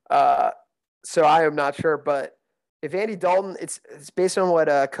 So I am not sure. But if Andy Dalton – it's based on what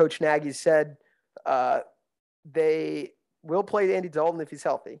Coach Nagy said, they will play Andy Dalton if he's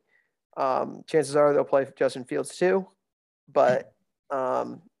healthy. Chances are they'll play Justin Fields too. But I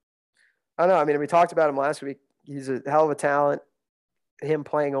don't know. I mean, we talked about him last week. He's a hell of a talent. Him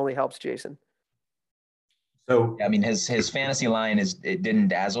playing only helps Jason. So, I mean, his fantasy line it didn't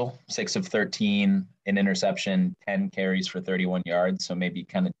dazzle. 6 of 13, an interception, 10 carries for 31 yards. So maybe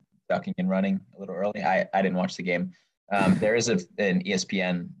kind of ducking and running a little early. I didn't watch the game. There is an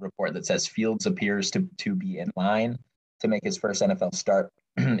ESPN report that says Fields appears to be in line to make his first NFL start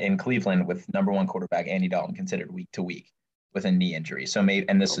in Cleveland with number one quarterback Andy Dalton considered week to week with a knee injury. So maybe,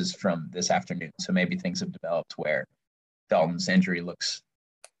 and this is from this afternoon. So maybe things have developed where Dalton's injury looks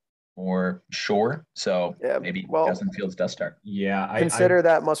more sure. So yeah, maybe Justin Fields does start. Yeah. Consider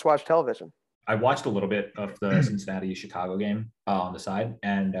that must-watch television. I watched a little bit of the Cincinnati-Chicago game on the side.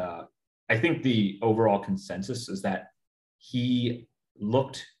 And I think the overall consensus is that he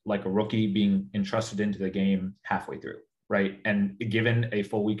looked like a rookie being entrusted into the game halfway through, right? And given a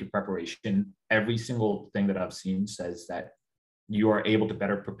full week of preparation, every single thing that I've seen says that you are able to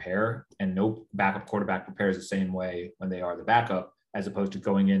better prepare, and no backup quarterback prepares the same way when they are the backup as opposed to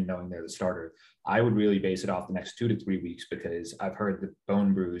going in knowing they're the starter. I would really base it off the next 2 to 3 weeks, because I've heard the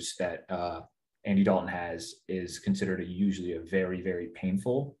bone bruise that Andy Dalton has is considered usually a very, very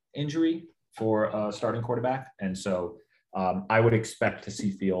painful injury for a starting quarterback. And so I would expect to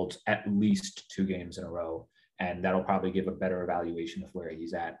see Fields at least 2 games in a row. And that'll probably give a better evaluation of where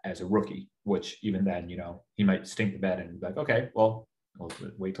he's at as a rookie, which even then, he might stink the bed and be like, okay, well, we'll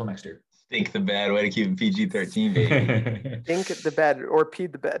wait till next year. Stink the bed. Way to keep it PG-13, baby. Stink the bed or pee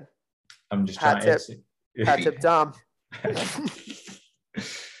the bed. I'm just trying to. Hat tip Dom.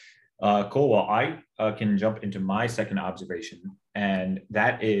 Cool. Well, I can jump into my second observation, and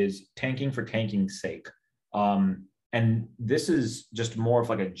that is tanking for tanking's sake. And this is just more of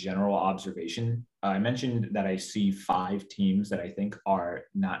like a general observation. I mentioned that I see 5 teams that I think are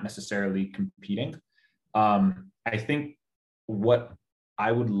not necessarily competing. I think what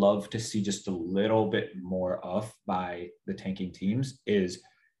I would love to see just a little bit more of by the tanking teams is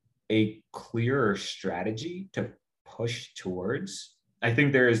a clearer strategy to push towards. I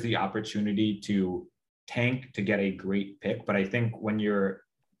think there is the opportunity to tank to get a great pick, but I think when you're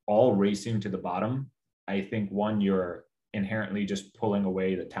all racing to the bottom, I think one, you're inherently just pulling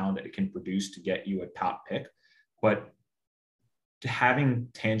away the talent that it can produce to get you a top pick, but having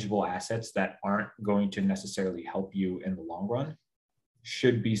tangible assets that aren't going to necessarily help you in the long run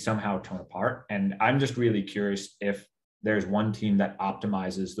should be somehow torn apart. And I'm just really curious if there's one team that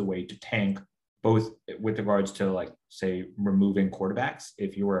optimizes the way to tank, both with regards to, like, say, removing quarterbacks.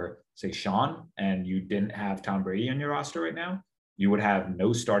 If you were, say, Sean, and you didn't have Tom Brady on your roster right now, you would have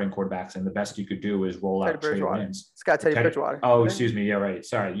no starting quarterbacks, and the best you could do is roll out Trey Lance. It's got Teddy Bridgewater. Oh, excuse me. Yeah, right.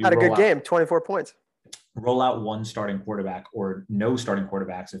 Sorry. You had a good game, 24 points. Roll out one starting quarterback or no starting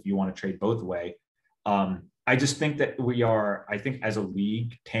quarterbacks if you want to trade both away. I just think that we are, I think as a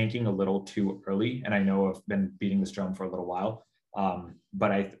league, tanking a little too early. And I know I've been beating this drum for a little while.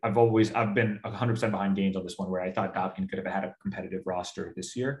 But I've been 100% behind Gaines on this one, where I thought Dobkin could have had a competitive roster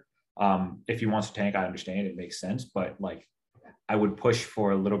this year. If he wants to tank, I understand, it makes sense. But like, I would push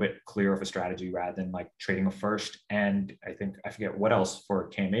for a little bit clearer of a strategy rather than like trading a first. And I forget what else for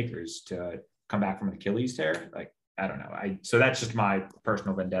Cam Akers to come back from an Achilles tear. Like, I don't know. So that's just my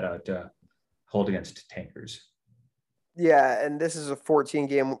personal vendetta to hold against tankers. Yeah. And this is a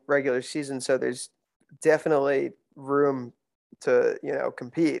 14-game regular season. So there's definitely room to,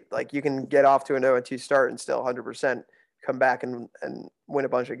 compete. Like, you can get off to an 0-2 start and still 100% come back and win a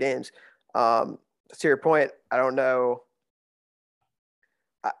bunch of games. To your point, I don't know.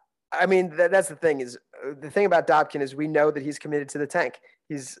 I mean, that's the thing about Dobkin is we know that he's committed to the tank.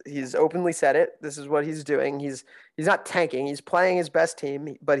 He's openly said it. This is what he's doing. He's not tanking. He's playing his best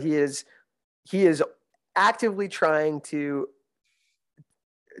team, but he is actively trying to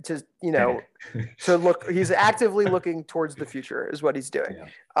look. He's actively looking towards the future is what he's doing.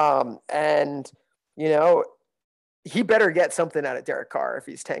 Yeah. And he better get something out of Derek Carr if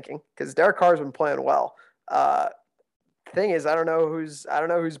he's tanking, because Derek Carr's been playing well. Thing is, I don't know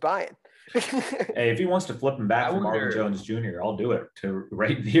who's buying. Hey, if he wants to flip him back from Marvin Jones Jr., I'll do it to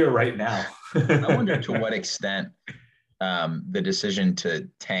right here, right now. I wonder to what extent the decision to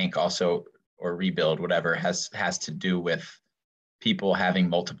tank also, or rebuild, whatever, has to do with people having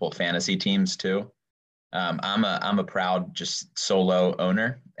multiple fantasy teams too. I'm a proud just solo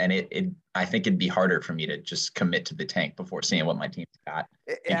owner, and I think it'd be harder for me to just commit to the tank before seeing what my team's got,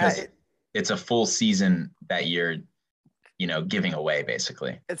 because it's a full season that you're giving away,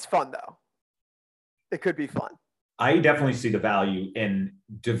 basically. It's fun though. It could be fun. I definitely see the value in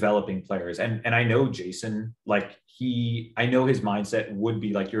developing players. And I know Jason, I know his mindset would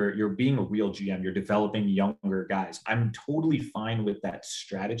be like, you're being a real GM, you're developing younger guys. I'm totally fine with that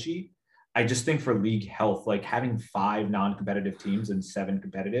strategy. I just think for league health, like having 5 non-competitive teams and 7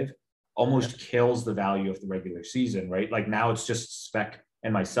 competitive almost kills the value of the regular season, right? Like now it's just Spec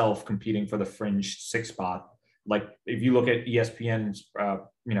and myself competing for the fringe 6th spot. Like if you look at ESPN's,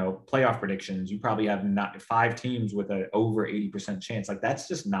 playoff predictions, you probably have 5 teams with an over 80% chance. Like that's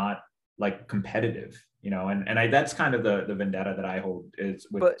just not like competitive, and that's kind of the vendetta that I hold is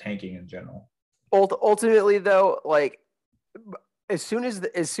with tanking in general. Ultimately though, like as soon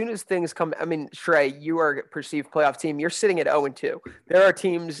as things come, I mean, Shrey, you are a perceived playoff team. You're sitting at 0-2. There are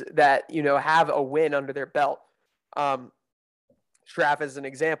teams that, have a win under their belt. Straff is an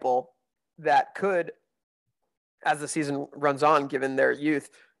example that could, as the season runs on, given their youth,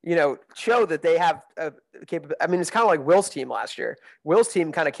 show that they have a capability. I mean, it's kind of like Will's team last year. Will's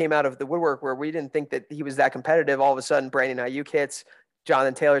team kind of came out of the woodwork where we didn't think that he was that competitive. All of a sudden, Brandon Ayuk hits.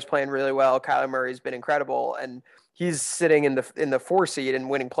 Jonathan Taylor's playing really well. Kyler Murray's been incredible. And he's sitting in the 4 seed and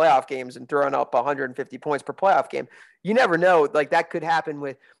winning playoff games and throwing up 150 points per playoff game. You never know. Like that could happen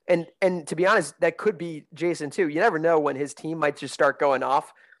with, and to be honest, that could be Jason too. You never know when his team might just start going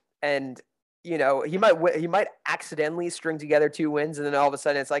off, and he might accidentally string together 2 wins, and then all of a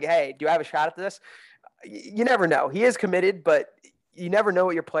sudden it's like, hey, do I have a shot at this? You never know. He is committed, but you never know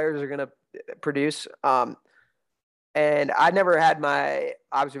what your players are going to produce. And I never had my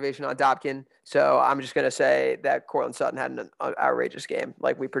observation on Dobkin, so I'm just going to say that Cortland Sutton had an outrageous game,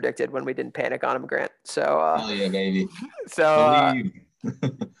 like we predicted when we didn't panic on him, Grant. So, hell yeah, baby. So,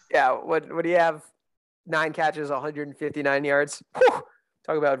 yeah, what do you have? 9 catches, 159 yards. Whew!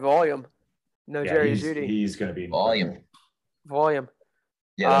 Talk about volume. No, yeah, Jerry Jeudy. He's going to be volume.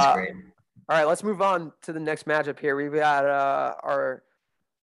 Yeah, that's great. All right, let's move on to the next matchup here. We've got our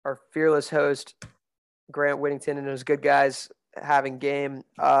fearless host, Grant Whittington, and his good guys having game.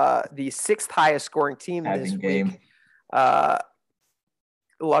 The 6th highest scoring team this week.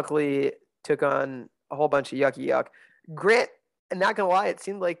 Luckily took on a whole bunch of yuck. Grant, and not gonna lie, it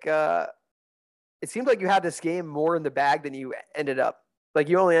seemed like you had this game more in the bag than you ended up. Like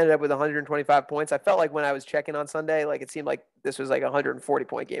you only ended up with 125 points. I felt like when I was checking on Sunday, like it seemed like this was like a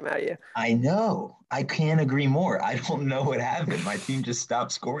 140-point game out of you. I know. I can't agree more. I don't know what happened. My team just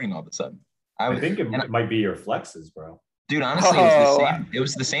stopped scoring all of a sudden. I think it might be your flexes, bro. Dude, honestly, it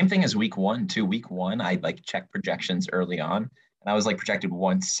was the same thing as week 1 too. Week 1, I like checked projections early on, and I was like projected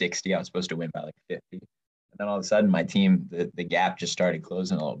 160. I was supposed to win by like 50. And then all of a sudden, my team, the gap just started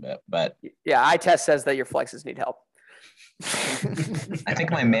closing a little bit. But yeah, eye test says that your flexes need help. I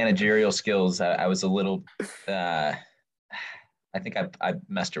think my managerial skills, I was a little, I think I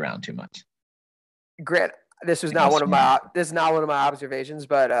messed around too much. Grant, this is not one of my observations,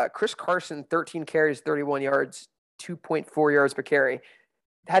 but Chris Carson, 13 carries, 31 yards, 2.4 yards per carry,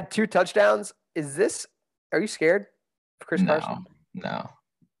 had 2 touchdowns. Are you scared of Chris Carson? No.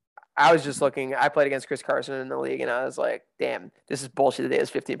 I was just looking. I played against Chris Carson in the league, and I was like, "Damn, this is bullshit." Today is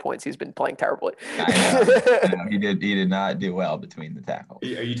 15 points. He's been playing terribly. I know. He did not do well between the tackles.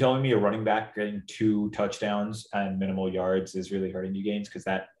 Are you telling me a running back getting 2 touchdowns and minimal yards is really hurting you, Gaines? Because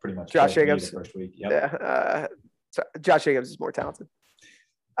that pretty much Josh Jacobs the first week. Yep. Yeah, so Josh Jacobs is more talented,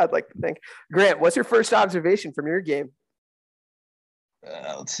 I'd like to think. Grant, what's your first observation from your game?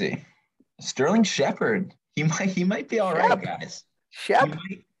 Let's see. Sterling Shepard. He might be all right, guys. Shep.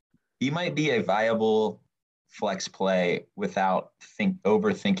 He might be a viable flex play without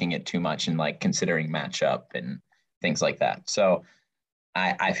overthinking it too much and like considering matchup and things like that. So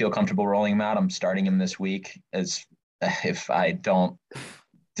I feel comfortable rolling him out. I'm starting him this week as if I don't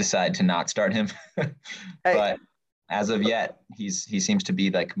decide to not start him. But as of yet, he seems to be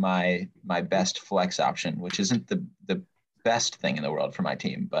like my best flex option, which isn't the best thing in the world for my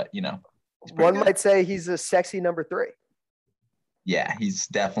team, but you know. One might say he's a sexy number 3. Yeah, he's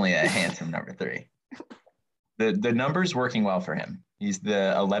definitely a handsome number 3. The number's working well for him. He's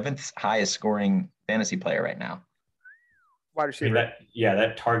the 11th highest scoring fantasy player right now. Wide receiver.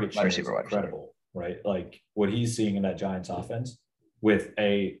 That target share is incredible, right? Like what he's seeing in that Giants offense with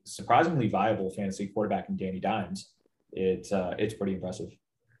a surprisingly viable fantasy quarterback in Danny Dimes, it's pretty impressive.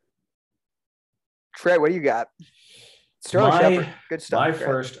 Trey, what do you got? Sterling Shepard, good stuff. My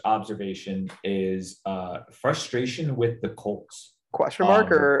first observation is frustration with the Colts. Question mark,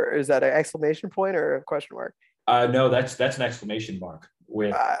 or is that an exclamation point or a question mark? No, that's an exclamation mark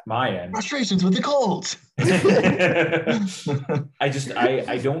with my end. Frustrations with the Colts. I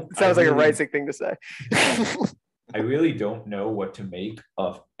don't. Sounds like a rising thing to say. I really don't know what to make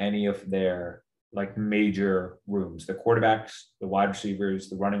of any of their like major rooms. The quarterbacks, the wide receivers,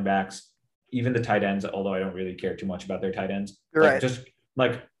 the running backs. Even the tight ends, although I don't really care too much about their tight ends. Right. Just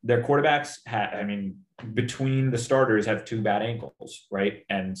like their quarterbacks between the starters have 2 bad ankles, right?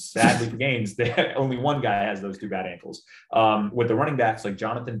 And sadly for Gaines, only one guy has those 2 bad ankles. With the running backs, like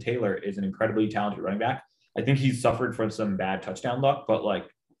Jonathan Taylor is an incredibly talented running back. I think he's suffered from some bad touchdown luck, but like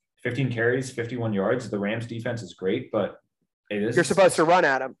 15 carries, 51 yards. The Rams defense is great, but you're supposed to run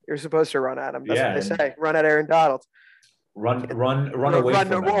at him. That's what they say. Run at Aaron Donald. Run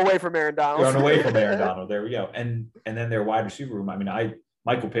away from Aaron Donald. Run away from Aaron Donald. There we go. And then their wide receiver room. I mean,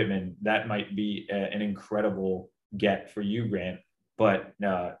 Michael Pittman, that might be an incredible get for you, Grant. But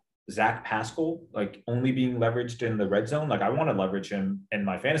Zach Pascal, like only being leveraged in the red zone. Like I want to leverage him in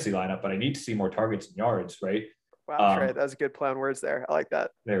my fantasy lineup, but I need to see more targets and yards, right? Wow, Trey, that was a good play on words there. I like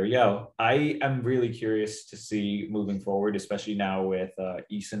that. There we go. I am really curious to see moving forward, especially now with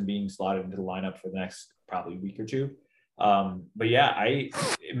Eason being slotted into the lineup for the next probably week or 2. But yeah,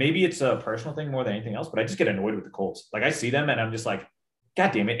 maybe it's a personal thing more than anything else, but I just get annoyed with the Colts. Like I see them and I'm just like,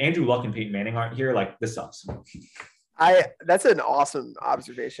 God damn it, Andrew Luck and Peyton Manning aren't here. Like, this sucks. That's an awesome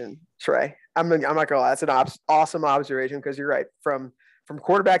observation, Trey. I'm not gonna lie, that's an awesome observation because you're right. From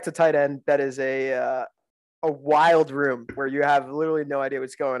quarterback to tight end, that is a wild room where you have literally no idea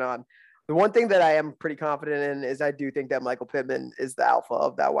what's going on. The one thing that I am pretty confident in is I do think that Michael Pittman is the alpha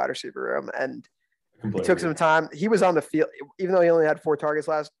of that wide receiver room, and it took some time. He was on the field, even though he only had 4 targets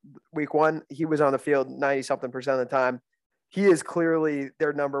last week 1. He was on the field 90-something% of the time. He is clearly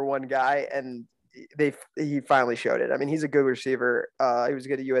their number one guy, and he finally showed it. I mean, he's a good receiver. He was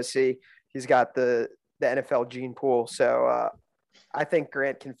good at USC. He's got the NFL gene pool. So I think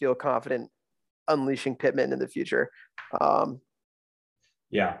Grant can feel confident unleashing Pittman in the future.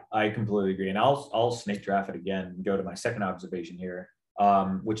 Yeah, I completely agree. And I'll snake draft it again and go to my second observation here,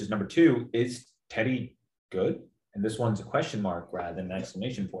 which is number 2. Is Teddy good? And this one's a question mark rather than an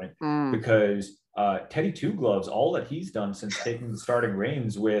exclamation point because Teddy Two Gloves, all that he's done since taking the starting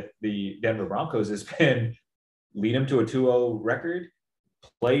reins with the Denver Broncos has been lead him to a 2-0 record,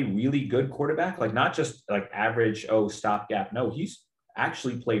 play really good quarterback, like not just like average, stopgap. No, he's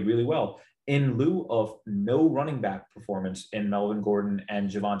actually played really well in lieu of no running back performance in Melvin Gordon and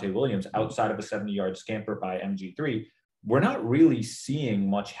Javonte Williams outside of a 70-yard scamper by MG3. We're not really seeing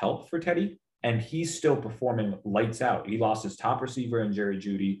much help for Teddy. And he's still performing lights out. He lost his top receiver in Jerry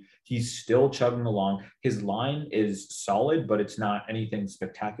Jeudy. He's still chugging along. His line is solid, but it's not anything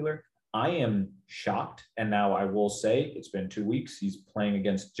spectacular. I am shocked. And now I will say it's been 2 weeks. He's playing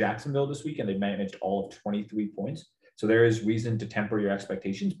against Jacksonville this week, and they managed all of 23 points. So there is reason to temper your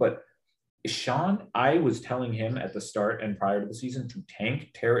expectations. But Sean, I was telling him at the start and prior to the season to tank,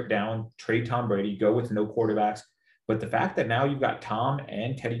 tear it down, trade Tom Brady, go with no quarterbacks. But the fact that now you've got Tom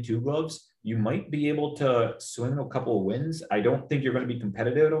and Teddy Two Gloves, you might be able to swing a couple of wins. I don't think you're going to be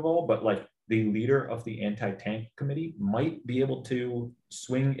competitive at all, but like the leader of the anti-tank committee might be able to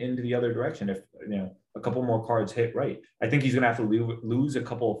swing into the other direction if, a couple more cards hit right. I think he's going to have to lose a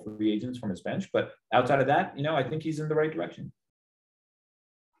couple of free agents from his bench, but outside of that, I think he's in the right direction.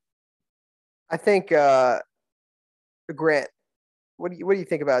 I think Grant, what do you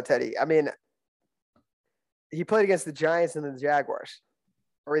think about Teddy? I mean, he played against the Giants and the Jaguars.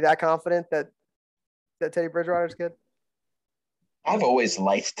 Are we that confident that Teddy Bridgewater is good? I've always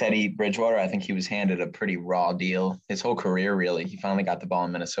liked Teddy Bridgewater. I think he was handed a pretty raw deal his whole career, really. He finally got the ball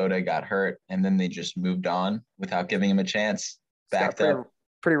in Minnesota, got hurt, and then they just moved on without giving him a chance. Backed up.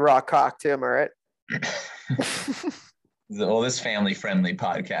 Pretty raw cock to him, all right? Well, this family-friendly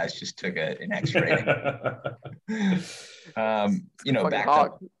podcast just took an X rating. Backed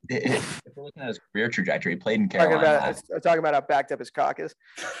up. If we're looking at his career trajectory, he played in Carolina. Talking about how backed up his cock is.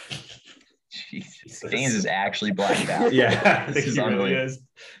 Jesus. Gaines is actually blacked out. Yeah, this is unbelievable.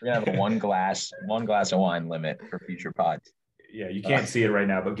 We're gonna have a one glass of wine limit for future pods. Yeah, you can't see it right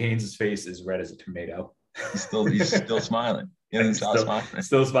now, but Gaines's face is red as a tomato. He's still smiling.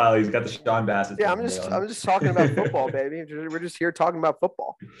 Still smiling. He's got the Sean Bassett. Yeah, I'm just talking about football, baby. We're just here talking about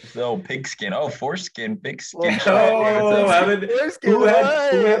football. Oh, pigskin. Oh, foreskin, pigskin. Who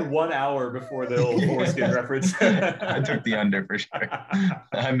had 1 hour before the old foreskin reference? I took the under for sure.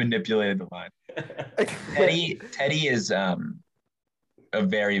 I manipulated the line. Teddy is a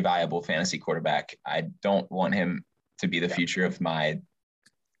very viable fantasy quarterback. I don't want him to be the future of my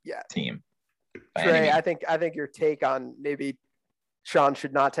team. Trey, I think your take on maybe Sean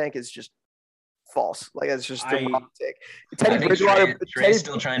should not tank is just false. Like it's just the wrong take. Teddy Bridgewater. Trey's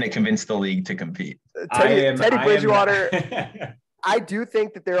still trying to convince the league to compete. Teddy Bridgewater. I do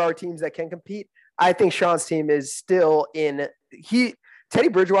think that there are teams that can compete. I think Sean's team is still in. Teddy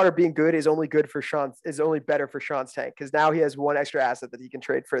Bridgewater being good is only good for Sean. Is only better for Sean's tank because now he has one extra asset that he can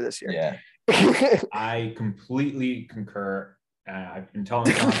trade for this year. Yeah, I completely concur. I've been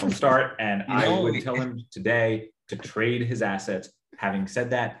telling Sean from the start, and I would tell him today to trade his assets. Having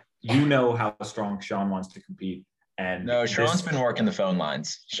said that, how strong Sean wants to compete. And Sean's been working the phone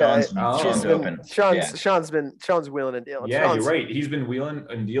lines. Sean's open. Sean's wheeling and dealing. Yeah, you're right. He's been wheeling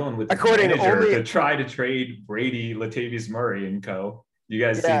and dealing with the manager to try to trade Brady, Latavius Murray, and co. You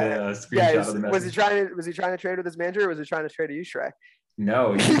guys see the screenshot of the message? Was he trying to trade with his manager, or was he trying to trade to you, Shrey?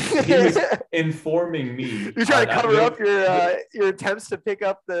 No, he was informing me. You're trying to cover up your attempts to pick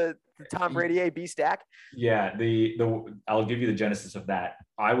up the Tom Brady AB stack. Yeah, I'll give you the genesis of that.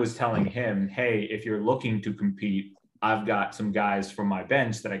 I was telling him, hey, if you're looking to compete, I've got some guys from my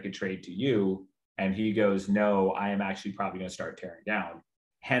bench that I could trade to you. And he goes, no, I am actually probably going to start tearing down.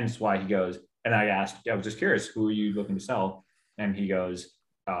 Hence why he goes, and I was just curious, who are you looking to sell? And he goes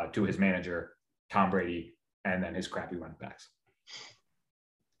to his manager, Tom Brady, and then his crappy running backs.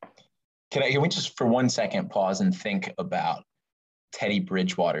 Can we just for 1 second pause and think about Teddy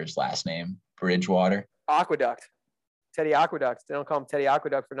Bridgewater's last name? Bridgewater. Aqueduct. Teddy Aqueduct. They don't call him Teddy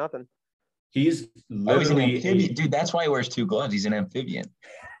Aqueduct for nothing. He's Oh, he's an literally amphibian. Dude, that's why he wears 2 gloves. He's an amphibian.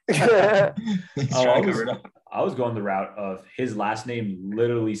 He's I trying to cover it up. was going the route of his last name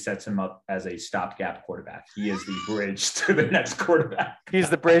literally sets him up as a stopgap quarterback. He is the bridge to the next quarterback. He's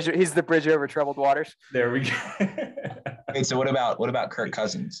the bridge. He's the bridge over troubled waters. There we go. Wait, so what about Kirk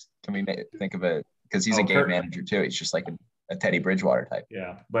Cousins? Can we think of a because he's a game manager too. He's just like a Teddy Bridgewater type.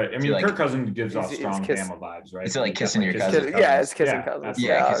 Yeah, but I mean, Kirk Cousins gives off strong Bama vibes, right? Is it like kissing your cousin? Yeah, it's kissing cousins.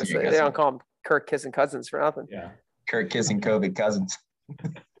 Yeah, kissing your cousin. They don't call him Kirk kissing cousins for nothing. Yeah, Kirk kissing COVID cousins.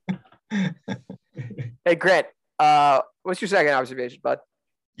 Hey, Grant, what's your second observation, bud?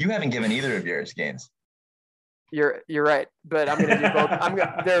 You haven't given either of yours, Gaines. You're right, but I'm gonna do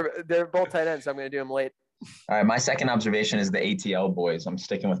both. They're both tight ends, so I'm gonna do them late. All right, my second observation is the ATL boys. I'm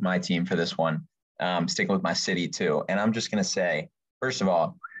sticking with my team for this one. Sticking with my city too, and I'm just gonna say, first of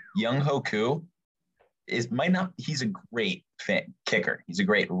all, Younghoe Koo he's a great kicker. He's a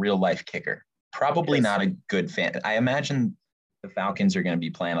great real life kicker. Probably not a good fan. I imagine the Falcons are going to be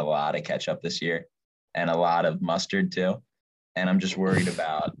playing a lot of catch up this year and a lot of mustard too. And I'm just worried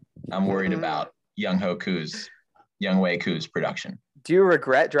about Younghoe Koo's production. Do you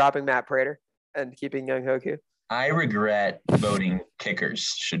regret dropping Matt Prater and keeping Younghoe Koo? I regret voting kickers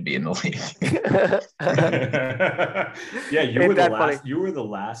should be in the league. Yeah, you were the last. Funny. You were the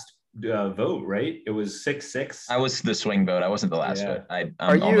last vote, right? It was 6-6. I was the swing vote. I wasn't the last vote. I'm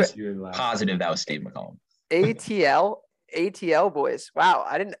almost positive that was Steve McCollum. ATL boys. Wow,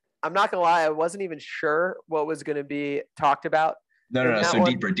 I'm not gonna lie. I wasn't even sure what was going to be talked about. No. So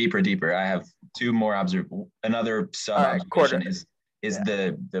one. deeper. I have two more Another sub-observation is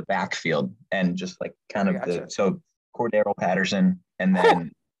the backfield and just like kind of so Cordero Patterson and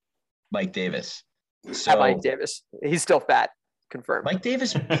then Mike Davis. So Mike Davis, he's still fat. Confirmed. Mike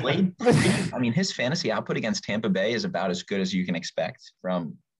Davis played. I mean, his fantasy output against Tampa Bay is about as good as you can expect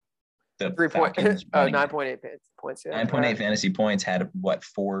from the 9.8 points. Yeah. 9.8 fantasy points, had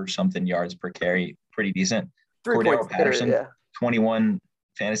 4 something yards per carry, pretty decent. 3 Cordero Patterson, better, 21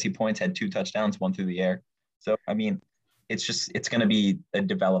 fantasy points, had 2 touchdowns, 1 through the air. So I mean, it's going to be a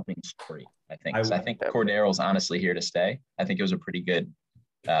developing story. I think. I think Cordero's honestly here to stay. I think it was a pretty good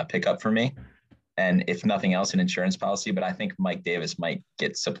pickup for me. And if nothing else, an insurance policy, but I think Mike Davis might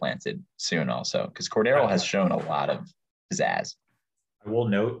get supplanted soon also because Cordero has shown a lot of pizzazz. I will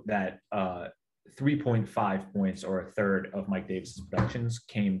note that 3.5 points or a third of Mike Davis's productions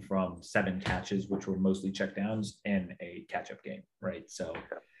came from 7 catches, which were mostly checkdowns and a catch-up game, right? So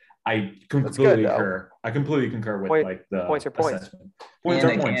I completely concur with the points are points.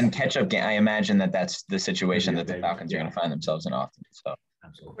 And catch-up game. I imagine that's the situation that the Falcons are going to find themselves in often. So.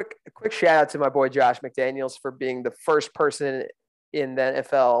 Absolutely. A quick shout out to my boy Josh McDaniels for being the first person in the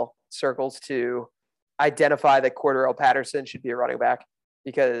NFL circles to identify that Cordero Patterson should be a running back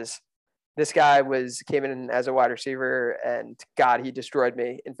because this guy came in as a wide receiver and God, he destroyed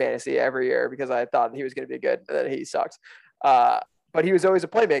me in fantasy every year because I thought he was going to be good and then he sucks. But he was always a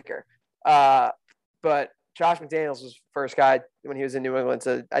playmaker. But Josh McDaniels was the first guy when he was in New England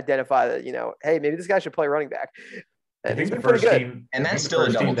to identify that, hey, maybe this guy should play running back. I think the first team, and that's still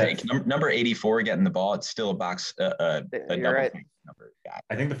a double take. Number 84 getting the ball, it's still a box, a double right. take number. Yeah.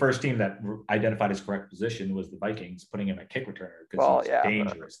 I think the first team that identified his correct position was the Vikings, putting him at kick returner because he's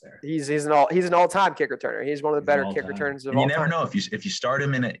dangerous there. He's an all-time kick returner. He's one of the better kick returners of all time. You never know if you start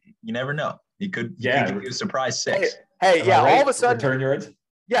him in it. You never know. He could be a surprise 6. Hey, yeah. Right? All of a sudden, return yards.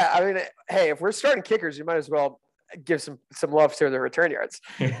 Yeah, I mean, hey, if we're starting kickers, you might as well give some love to the return yards.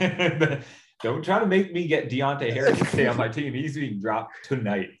 Don't try to make me get Deontay Harris to stay on my team. He's being dropped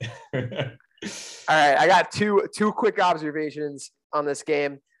tonight. All right, I got two quick observations on this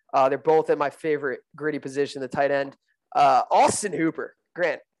game. They're both at my favorite gritty position, the tight end. Austin Hooper.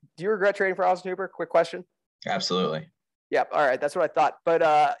 Grant, do you regret trading for Austin Hooper? Quick question. Absolutely. Yep. All right, that's what I thought.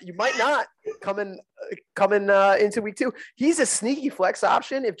 But you might not coming into week 2. He's a sneaky flex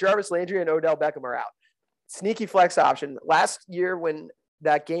option if Jarvis Landry and Odell Beckham are out. Sneaky flex option. Last year when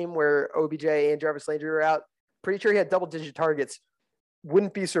that game where OBJ and Jarvis Landry were out, pretty sure he had double-digit targets.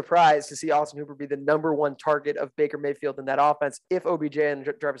 Wouldn't be surprised to see Austin Hooper be the number 1 target of Baker Mayfield in that offense if OBJ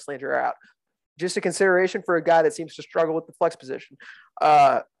and Jarvis Landry are out. Just a consideration for a guy that seems to struggle with the flex position.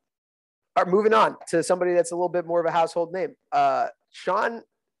 Moving on to somebody that's a little bit more of a household name. Sean,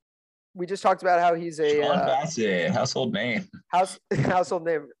 we just taled about how he's a Sean Bassett, household name. Household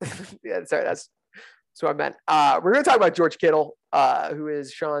name. Yeah, sorry, that's what I meant. We're going to talk about George Kittle, who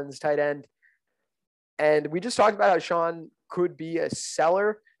is Sean's tight end. And we just talked about how Sean could be a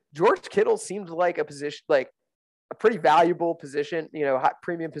seller. George Kittle seems like a position, like a pretty valuable position, hot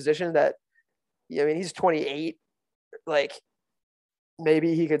premium position that, he's 28. Like,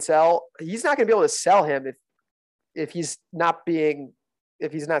 maybe he could sell. He's not going to be able to sell him if he's not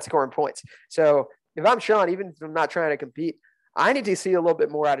scoring points. So if I'm Sean, even if I'm not trying to compete, I need to see a little bit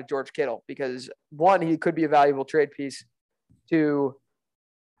more out of George Kittle because, one, he could be a valuable trade piece. Two,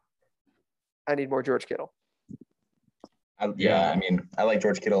 I need more George Kittle. I like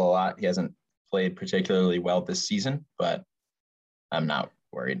George Kittle a lot. He hasn't played particularly well this season, but I'm not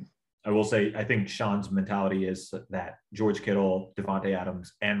worried. I will say, I think Sean's mentality is that George Kittle, Devontae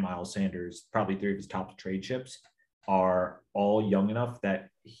Adams, and Miles Sanders, probably three of his top trade chips, are all young enough that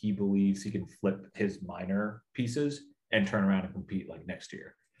he believes he can flip his minor pieces and turn around and compete like next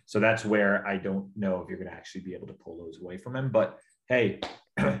year. So that's where I don't know if you're going to actually be able to pull those away from him. But hey,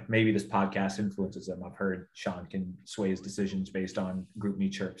 maybe this podcast influences them. I've heard Sean can sway his decisions based on group me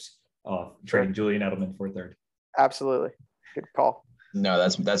chirps of trading Julian Edelman for a third. Absolutely. Good call. No,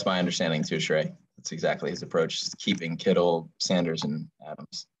 that's my understanding too, Shrey. That's exactly his approach, keeping Kittle, Sanders, and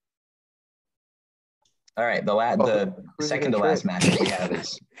Adams. All right, the second to last matchup we have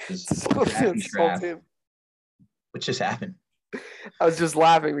is draft. What just happened? I was just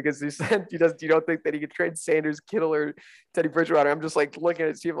laughing because he said you don't think that he could trade Sanders, Kittle, or Teddy Bridgewater. I'm just like looking at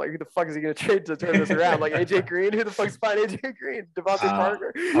his team like, who the fuck is he going to trade to turn this around? Like AJ Green? Who the fuck's buying AJ Green? Devontae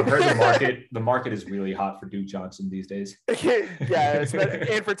Parker? I've heard the market is really hot for Duke Johnson these days. Yeah,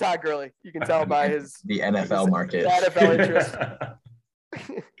 and for Todd Gurley. You can tell by the NFL market. The NFL interest.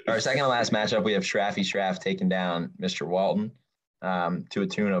 Our second to last matchup, we have Shraffy Shraff taking down Mr. Walton to a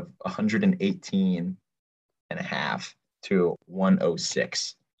tune of 118.5 to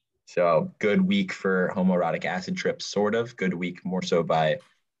 106. So good week for homoerotic acid trips, sort of. Good week more so by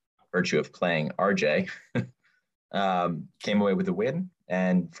virtue of playing RJ. Came away with a win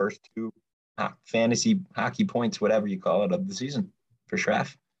and first two fantasy hockey points, whatever you call it, of the season for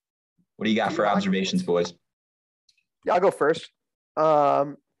Shraff. What do you got for observations, boys? Yeah, I'll go first.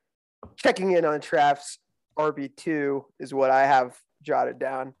 Checking in on Shraff's RB2 is what I have jotted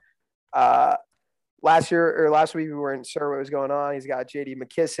down. Last week we weren't sure what was going on. He's got J.D.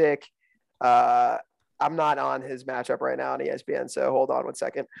 McKissick. I'm not on his matchup right now on ESPN, so hold on one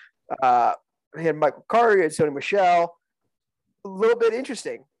second. He had Michael Carter, he had Sony Michel. A little bit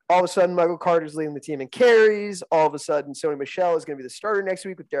interesting. All of a sudden, Michael Carter's leading the team in carries. All of a sudden, Sony Michel is going to be the starter next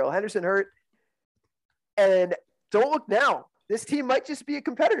week with Darrell Henderson hurt. And don't look now. This team might just be a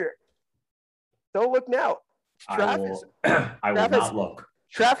competitor. Don't look now. I will not look.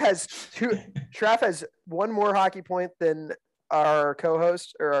 Shraff has one more hockey point than our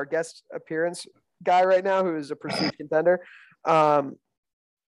co-host or our guest appearance guy right now, who is a perceived contender.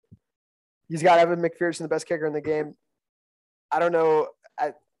 He's got Evan McPherson, the best kicker in the game. I don't know.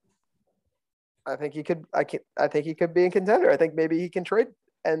 I think he could. I think he could be a contender. I think maybe he can trade,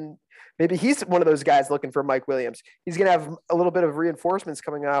 and maybe he's one of those guys looking for Mike Williams. He's going to have a little bit of reinforcements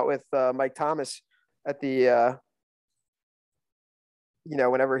coming out with Mike Thomas at the.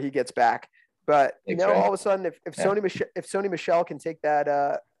 Whenever he gets back, but all of a sudden, if Sony Michel can take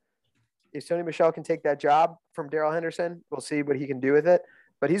that, if Sony Michel can take that job from Darrell Henderson, we'll see what he can do with it.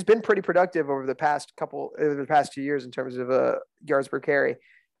 But he's been pretty productive over the past 2 years in terms of yards per carry.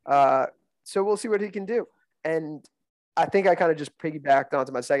 So we'll see what he can do. And I think I kind of just piggybacked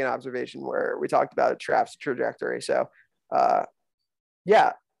onto my second observation where we talked about Shraff's trajectory. So,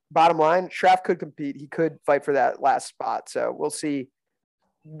 bottom line, Shraff could compete. He could fight for that last spot. So we'll see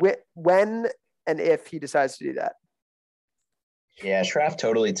when and if he decides to do that. Yeah, Shraff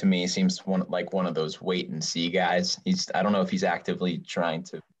totally to me seems one of those wait and see guys. I don't know if he's actively trying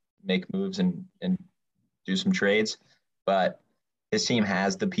to make moves and do some trades, but his team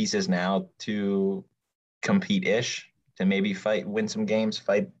has the pieces now to compete-ish, to maybe win some games,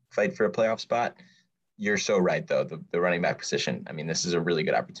 fight for a playoff spot. You're so right, though. The running back position, I mean, this is a really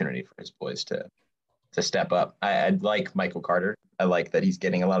good opportunity for his boys to step up. I like Michael Carter. I like that he's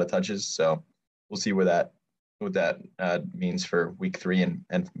getting a lot of touches. So we'll see what that means for week 3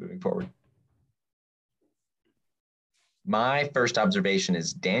 and moving forward. My first observation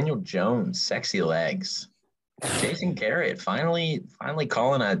is Daniel Jones, sexy legs. Jason Garrett finally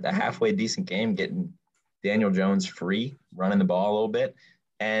calling a halfway decent game, getting Daniel Jones free, running the ball a little bit.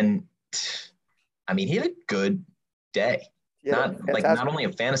 And I mean, he had a good day. Yeah, not only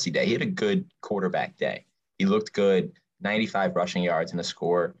a fantasy day, he had a good quarterback day. He looked good, 95 rushing yards and a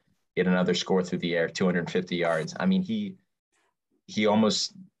score. He had another score through the air, 250 yards. I mean, he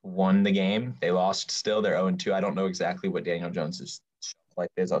almost won the game. They lost still. They're 0-2. I don't know exactly what Daniel Jones is like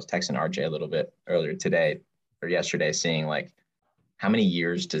this. I was texting RJ a little bit earlier today or yesterday, seeing like how many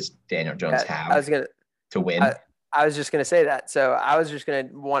years does Daniel Jones have to win? I was just going to say that. So I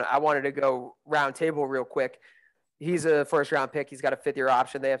wanted to go round table real quick. He's a first round pick. He's got a 5th-year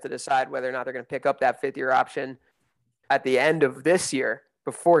option. They have to decide whether or not they're going to pick up that 5th-year option at the end of this year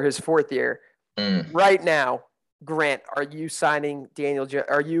before his 4th year. Right now, Grant, are you signing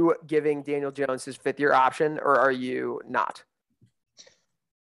are you giving Daniel Jones his 5th-year option, or are you not?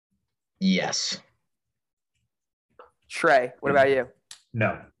 Yes. Trey, what about you?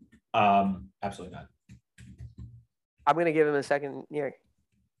 No, absolutely not. I'm going to give him a 2nd year.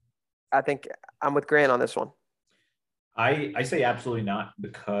 I think I'm with Grant on this one. I say absolutely not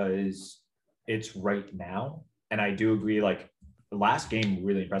because it's right now. And I do agree, like, the last game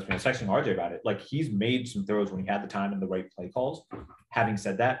really impressed me. I was texting RJ about it. Like, he's made some throws when he had the time and the right play calls. Having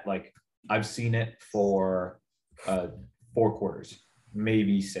said that, like, I've seen it for 4 quarters,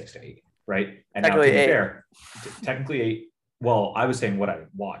 maybe 6 to 8, right? And now, to be fair, technically 8. Well, I was saying what I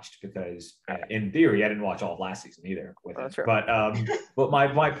watched because in theory, I didn't watch all of last season either with it. True. But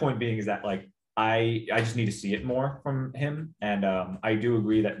my point being is that, like, I just need to see it more from him. And I do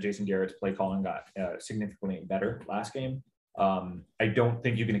agree that Jason Garrett's play calling got significantly better last game. I don't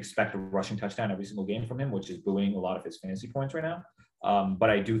think you can expect a rushing touchdown every single game from him, which is buoying a lot of his fantasy points right now.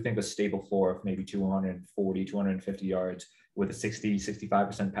 But I do think a stable floor of maybe 240, 250 yards with a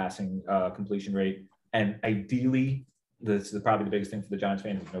 65% passing completion rate. And ideally, this is probably the biggest thing for the Giants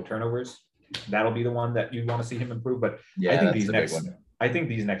fans is no turnovers. That'll be the one that you want to see him improve. But yeah, I think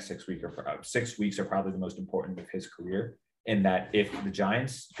these next 6 weeks are probably the most important of his career. In that, if the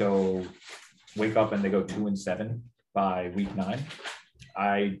Giants wake up and they go 2-7 by week 9,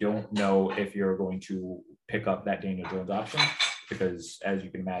 I don't know if you're going to pick up that Daniel Jones option because, as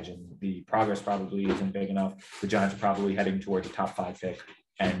you can imagine, the progress probably isn't big enough. The Giants are probably heading towards a top 5 pick,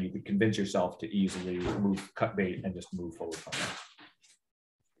 and you could convince yourself to easily cut bait and just move forward from there.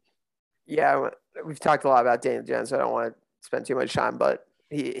 Yeah, we've talked a lot about Daniel Jones. So I don't want to spend too much time, but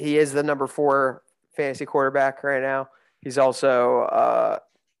he is the number 4 fantasy quarterback right now. He's also,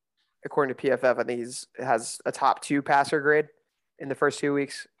 according to PFF, I think has a top 2 passer grade in the first 2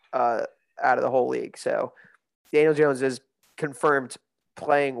 weeks out of the whole league. So Daniel Jones is confirmed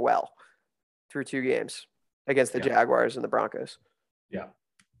playing well through 2 games against the Jaguars and the Broncos. Yeah.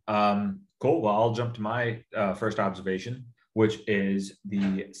 Cool. Well, I'll jump to my first observation, which is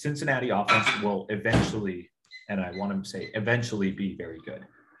the Cincinnati offense will eventually, and I want to say eventually, be very good.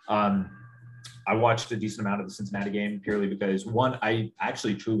 I watched a decent amount of the Cincinnati game purely because, one, I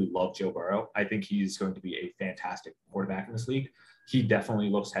actually truly love Joe Burrow. I think he's going to be a fantastic quarterback in this league. He definitely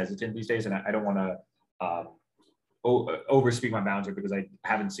looks hesitant these days, and I don't want to overspeak my bounds here because I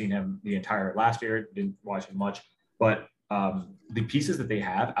haven't seen him the entire last year, didn't watch him much. But the pieces that they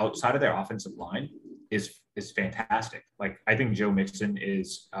have outside of their offensive line is fantastic. Like, I think Joe Mixon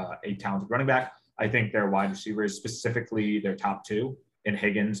is a talented running back. I think their wide receivers, specifically their top 2, in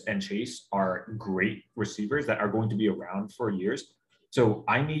Higgins and Chase, are great receivers that are going to be around for years. So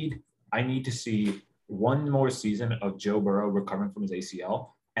I need to see one more season of Joe Burrow recovering from his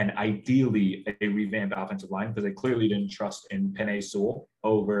ACL, and ideally a revamped offensive line, because they clearly didn't trust in Penei Sewell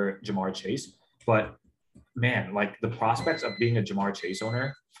over Jamar Chase. But man, like, the prospects of being a Jamar Chase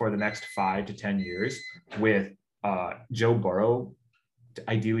owner for the next 5 to 10 years with Joe Burrow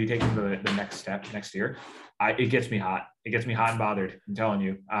ideally taking the next step next year, it gets me hot. It gets me hot and bothered. I'm telling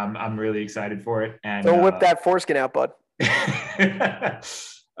you, I'm really excited for it. And don't whip that foreskin out, bud.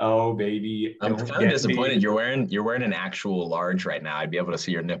 Oh, baby. I'm kind of disappointed. You're wearing an actual large right now. I'd be able to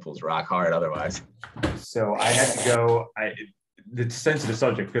see your nipples rock hard otherwise. So I had to go. It's a sensitive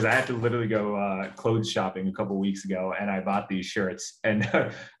subject because I had to literally go clothes shopping a couple of weeks ago, and I bought these shirts, and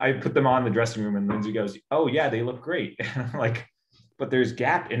I put them on in the dressing room, and Lindsay goes, "Oh yeah, they look great." And I'm like, but there's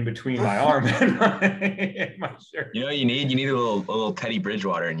gap in between my arm and my shirt. You know, you need a little Teddy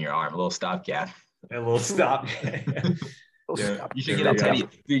Bridgewater in your arm, a little stopgap. A little stop. Yeah. You should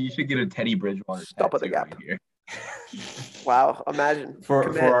get a Teddy Bridgewater. Stop at the gap. Right here. Wow, imagine.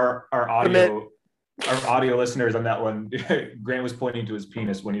 For our audio listeners on that one, Grant was pointing to his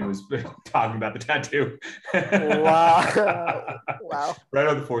penis when he was talking about the tattoo. Wow. Wow. Right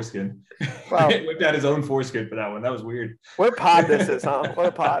on the foreskin. Wow. Whipped out his own foreskin for that one. That was weird. What a pod this is, huh? What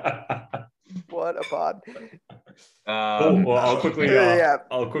a pod. What a pod. Well, I'll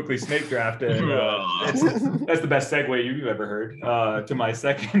quickly snake draft it. That's the best segue you've ever heard to my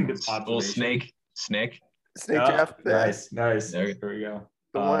second little snake draft. Nice. There we go.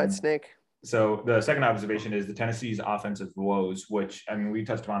 The one-eyed snake. So the second observation is the Tennessee's offensive woes, which, I mean, we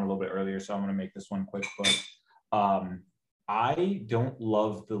touched on a little bit earlier, so I'm going to make this one quick. But I don't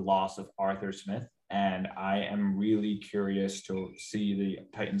love the loss of Arthur Smith, and I am really curious to see the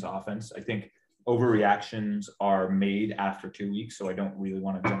Titans offense. I think overreactions are made after 2 weeks, so I don't really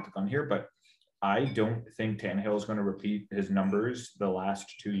want to jump the gun here, but I don't think Tannehill is going to repeat his numbers the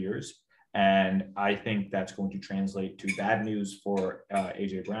last 2 years. And I think that's going to translate to bad news for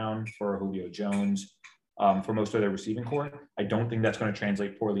A.J. Brown, for Julio Jones, for most of their receiving core. I don't think that's going to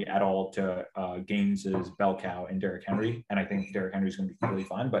translate poorly at all to Gaines's bell cow and Derrick Henry. And I think Derrick Henry is going to be really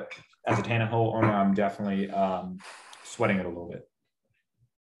fine. But as a Tannehill owner, I'm definitely sweating it a little bit.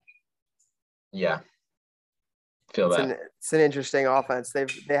 Yeah. Feel that. It's an interesting offense. They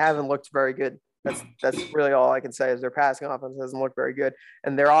haven't looked very good. That's really all I can say is their passing offense hasn't looked very good,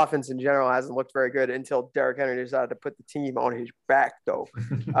 and their offense in general hasn't looked very good until Derrick Henry decided to put the team on his back, though.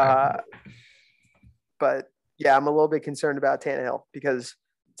 But yeah, I'm a little bit concerned about Tannehill because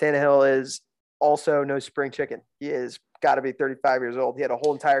Tannehill is also no spring chicken. He is got to be 35 years old. He had a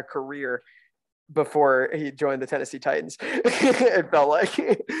whole entire career before he joined the Tennessee Titans. It felt like.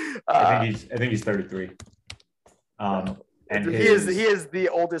 I think he's 33. And he is the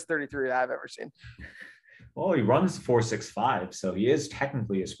oldest 33 I've ever seen. Well, he runs 4.65, so he is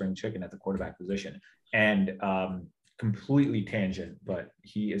technically a spring chicken at the quarterback position. And completely tangent, but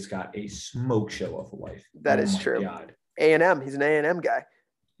he has got a smoke show of a life. That is true. God. A&M. He's an A&M guy.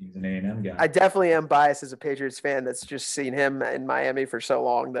 He's an A&M guy. I definitely am biased as a Patriots fan that's just seen him in Miami for so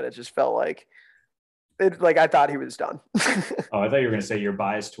long that it just felt like I thought he was done. Oh, I thought you were going to say you're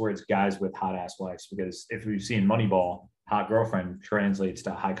biased towards guys with hot ass wives, because if we've seen Moneyball, hot girlfriend translates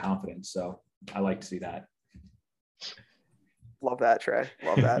to high confidence. So I like to see that. Love that, Trey.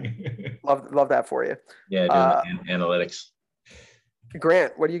 Love that. love that for you. Yeah, analytics.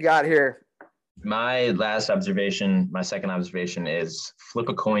 Grant, what do you got here? My second observation is flip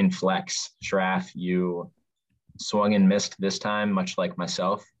a coin flex. Schraff, you swung and missed this time, much like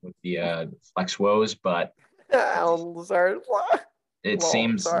myself with the flex woes, but Allen Lazard. It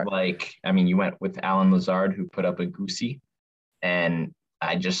seems like, you went with Allen Lazard, who put up a goosey, and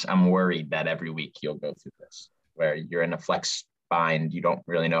I'm worried that every week you'll go through this, where you're in a flex bind, you don't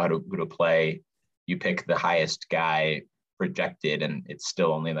really know who to play. You pick the highest guy projected, and it's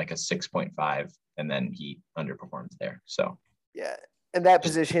still only like a 6.5, and then he underperforms there. So yeah, and that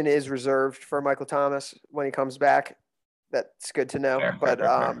position is reserved for Michael Thomas when he comes back. That's good to know.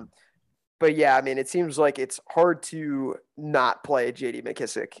 Fair. But yeah, it seems like it's hard to not play J.D.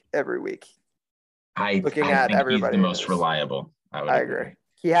 McKissick every week. I think he's the most reliable. I agree.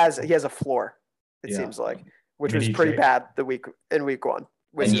 He has a floor. It seems like, which was pretty bad in week one.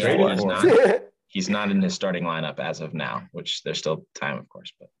 He's not in his starting lineup as of now, which there's still time, of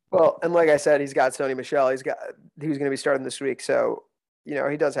course. But well, and like I said, he's got Sony Michel. He was going to be starting this week, so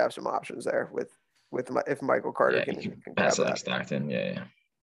he does have some options there with if Michael Carter can pass like Stockton. Yeah.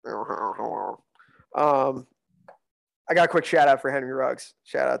 I got a quick shout out for Henry Ruggs.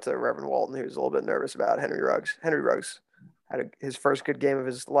 Shout out to Reverend Walton, who's a little bit nervous about Henry Ruggs. Henry Ruggs had his first good game of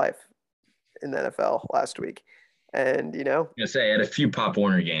his life in the NFL last week. And, I was going to say, he had a few Pop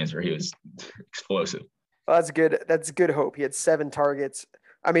Warner games where he was explosive. Well, that's good. That's good hope. He had 7 targets.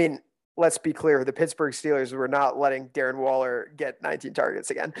 Let's be clear. The Pittsburgh Steelers were not letting Darren Waller get 19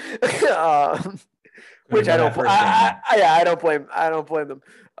 targets again. Which I don't blame. I don't blame them.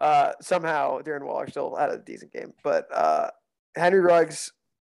 Somehow Darren Waller still had a decent game, but Henry Ruggs,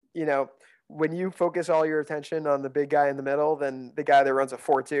 when you focus all your attention on the big guy in the middle, then the guy that runs a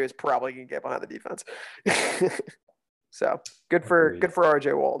 4.2 is probably gonna get behind the defense. So good for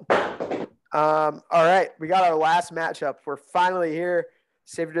RJ Walton. All right, we got our last matchup. We're finally here.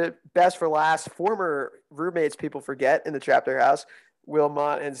 Saved it best for last. Former roommates people forget in the Chapter House, Will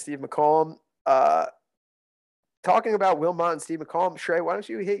Mott and Steve McCollum. Talking about Will Mott and Steve McCollum, Shrey, why don't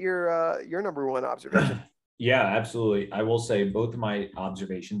you hit your number one observation? Yeah, absolutely. I will say both of my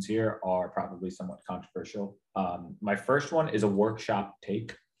observations here are probably somewhat controversial. My first one is a workshop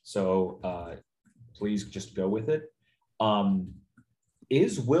take, so please just go with it.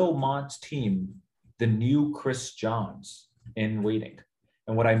 Is Will Mott's team the new Chris Johns in waiting?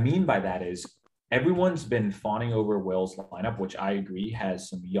 And what I mean by that is everyone's been fawning over Will's lineup, which I agree has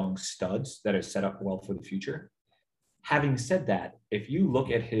some young studs that are set up well for the future. Having said that, if you look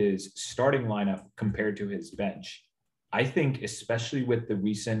at his starting lineup compared to his bench, I think especially with the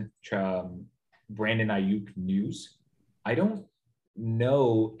recent Brandon Ayuk news, I don't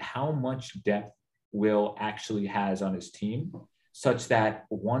know how much depth Will actually has on his team, such that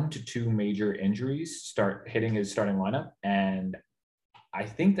 1 to 2 major injuries start hitting his starting lineup. And I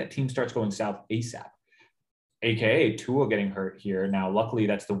think that team starts going south ASAP, AKA Tua getting hurt here. Now, luckily,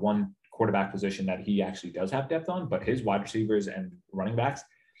 that's the one quarterback position that he actually does have depth on, but his wide receivers and running backs,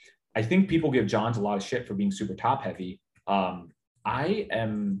 I think people give Johns a lot of shit for being super top heavy. I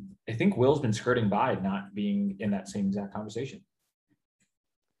am I think Will's been skirting by not being in that same exact conversation.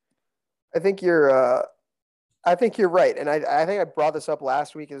 I think you're right. And I think I brought this up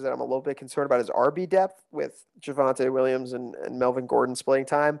last week is that I'm a little bit concerned about his RB depth with Javonte Williams and Melvin Gordon splitting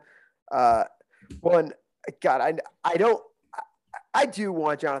time. One, God, I do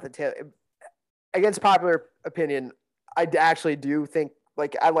want Jonathan Taylor. Against popular opinion, I actually do think,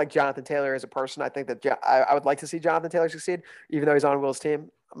 like, I like Jonathan Taylor as a person. I think that I would like to see Jonathan Taylor succeed, even though he's on Will's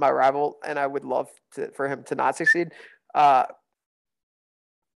team, my rival, and I would love for him to not succeed. I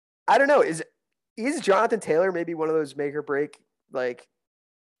don't know. Is Jonathan Taylor maybe one of those make or break, like,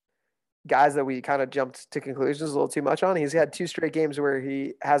 guys that we kind of jumped to conclusions a little too much on? He's had 2 straight games where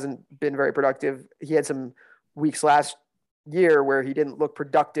he hasn't been very productive. He had some weeks last year where he didn't look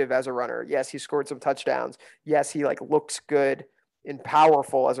productive as a runner. Yes, he scored some touchdowns. Yes, he like looks good and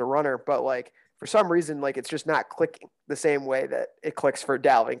powerful as a runner, but like for some reason, like it's just not clicking the same way that it clicks for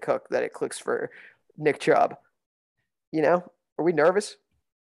Dalvin Cook, that it clicks for Nick Chubb. You know, are we nervous?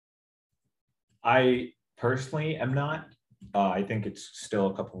 I personally am not. I think it's still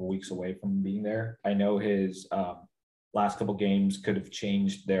a couple of weeks away from being there. I know his last couple games could have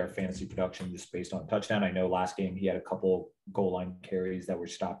changed their fantasy production just based on touchdown. I know last game he had a couple goal line carries that were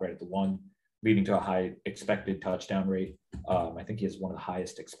stopped right at the 1, leading to a high expected touchdown rate. I think he has one of the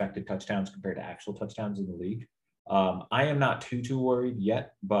highest expected touchdowns compared to actual touchdowns in the league. I am not too worried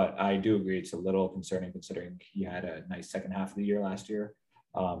yet, but I do agree it's a little concerning considering he had a nice second half of the year last year.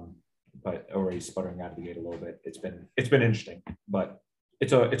 But already sputtering out of the gate a little bit. It's been interesting, but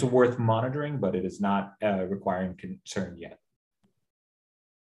it's a worth monitoring, but it is not requiring concern yet.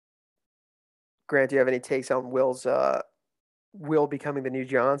 Grant, do you have any takes on Will becoming the new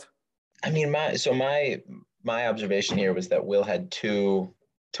Johns? I mean, my observation here was that Will had 2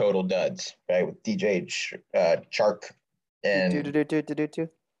 total duds, right, with DJ Chark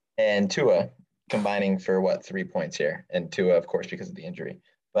and Tua combining for 3 points here, and Tua, of course, because of the injury.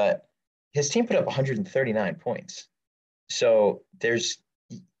 But his team put up 139 points. So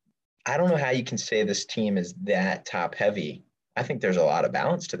I don't know how you can say this team is that top heavy. I think there's a lot of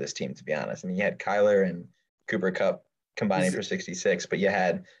balance to this team, to be honest. I mean, you had Kyler and Cooper Kupp combining for 66, but you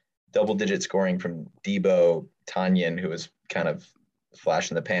had double-digit scoring from Debo, Tanyan, who was kind of a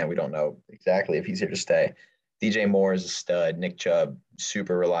flash in the pan. We don't know exactly if he's here to stay. DJ Moore is a stud. Nick Chubb,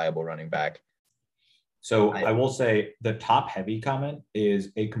 super reliable running back. So I will say the top heavy comment is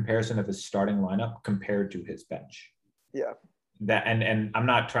a comparison of his starting lineup compared to his bench. Yeah. That and I'm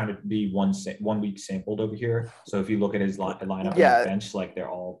not trying to be 1 week sampled over here. So if you look at his lineup on the bench, like they're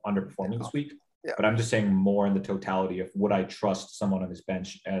all underperforming this week. Yeah. But I'm just saying more in the totality of would I trust someone on his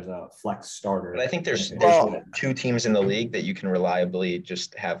bench as a flex starter? But I think there's 2 teams in the league that you can reliably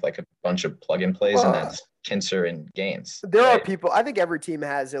just have like a bunch of plug and plays, and that's Kinser and Gaines. There are people. I think every team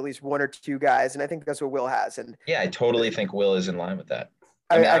has at least 1 or 2 guys, and I think that's what Will has. And yeah, I totally think Will is in line with that.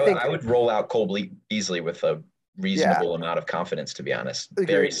 I think I would roll out Cole Beasley with a reasonable amount of confidence, to be honest.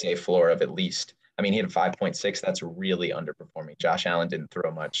 Very safe floor of at least. I mean, he had a 5.6. That's really underperforming. Josh Allen didn't throw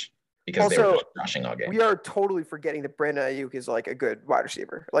much because they were just rushing all game. We are totally forgetting that Brandon Ayuk is like a good wide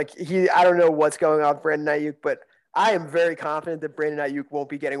receiver. Like I don't know what's going on with Brandon Ayuk, but I am very confident that Brandon Ayuk won't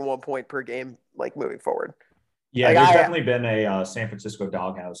be getting 1 point per game, like moving forward. Yeah, like, there's definitely been a San Francisco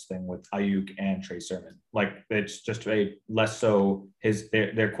doghouse thing with Ayuk and Trey Sermon. Like it's just a less so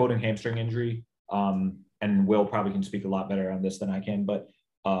they're quoting hamstring injury. And Will probably can speak a lot better on this than I can, but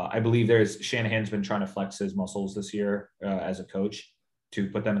I believe Shanahan's been trying to flex his muscles this year as a coach to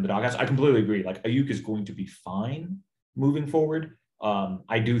put them in the doghouse. I completely agree. Like Ayuk is going to be fine moving forward.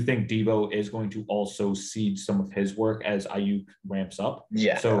 I do think Debo is going to also cede some of his work as Ayuk ramps up.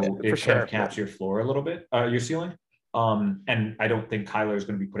 Yeah. So it kind of caps your floor a little bit, your ceiling. And I don't think Kyler is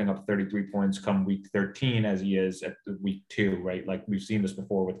going to be putting up 33 points come week 13 as he is at week 2, right? Like we've seen this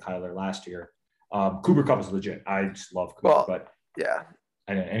before with Kyler last year. Cooper Kupp is legit. I just love Cooper, but yeah.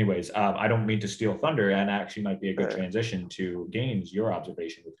 Anyways, I don't mean to steal thunder, and actually might be a good transition to Gaines, your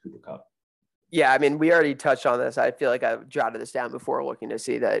observation with Cooper Kupp. Yeah, I mean, we already touched on this. I feel like I jotted this down before looking to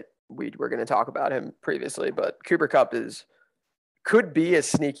see that we were going to talk about him previously, but Cooper Kupp could be a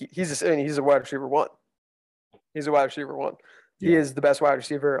sneaky. He's a wide receiver 1. He's a wide receiver 1. Yeah. He is the best wide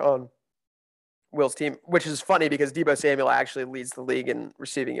receiver on Will's team, which is funny because Deebo Samuel actually leads the league in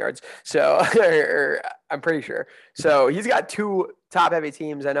receiving yards. So I'm pretty sure. So he's got 2 top heavy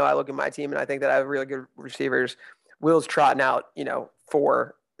teams. I know I look at my team and I think that I have really good receivers. Will's trotting out,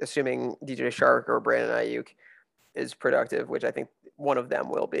 4, assuming DJ Chark or Brandon Ayuk is productive, which I think one of them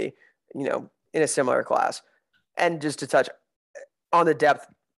will be, in a similar class. And just to touch on the depth,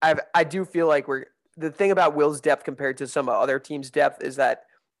 I do feel like the thing about Will's depth compared to some other teams' depth is that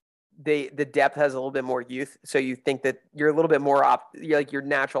the depth has a little bit more youth. So you think that you're a little bit more like your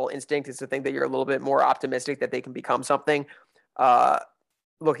natural instinct is to think that you're a little bit more optimistic that they can become something.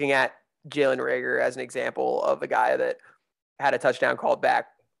 Looking at Jalen Reagor as an example of a guy that had a touchdown called back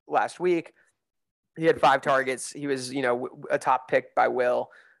last week. He had 5 targets. He was, a top pick by Will.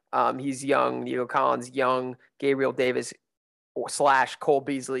 He's young. Nico Collins, young. Gabriel Davis / Cole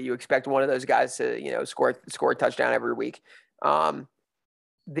Beasley. You expect one of those guys to, score a touchdown every week.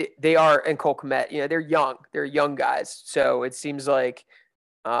 They are, and Cole Kmet, they're young. They're young guys. So it seems like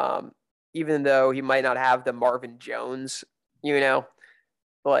even though he might not have the Marvin Jones,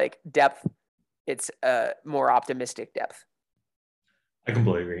 like depth, it's a more optimistic depth. I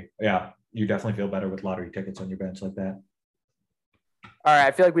completely agree. Yeah, you definitely feel better with lottery tickets on your bench like that. All right,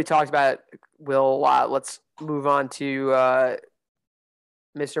 I feel like we talked about Will a lot. Let's move on to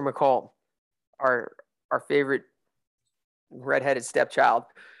Mr. McColl, our favorite redheaded stepchild.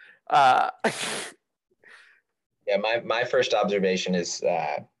 Yeah, my first observation is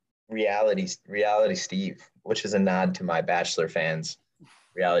reality Steve, which is a nod to my Bachelor fans.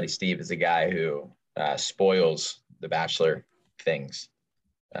 Reality Steve is a guy who spoils the Bachelor things.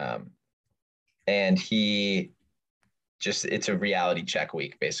 And he it's a reality check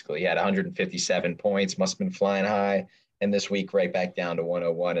week, basically. He had 157 points, must have been flying high. And this week, right back down to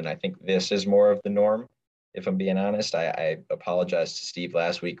 101. And I think this is more of the norm, if I'm being honest. I apologized to Steve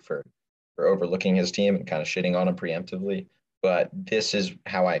last week for overlooking his team and kind of shitting on him preemptively. But this is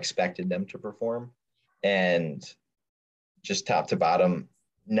how I expected them to perform. And just top to bottom,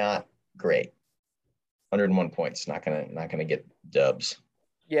 not great. 101 points, not gonna get dubs.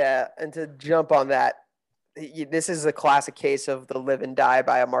 Yeah, and to jump on that, this is a classic case of the live and die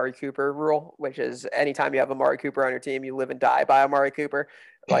by Amari Cooper rule, which is anytime you have Amari Cooper on your team, you live and die by Amari Cooper.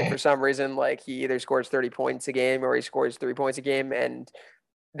 Like for some reason, like he either scores 30 points a game or he scores 3 points a game, and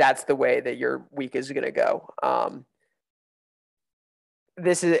that's the way that your week is gonna go.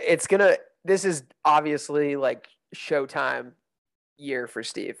 This is obviously like Showtime year for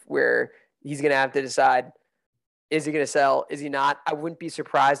Steve, where he's gonna have to decide, is he gonna sell? Is he not? I wouldn't be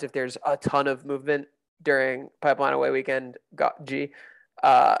surprised if there's a ton of movement during Pipeline Away weekend.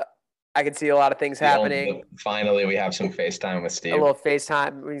 I can see a lot of things happening. Finally, we have some FaceTime with Steve. A little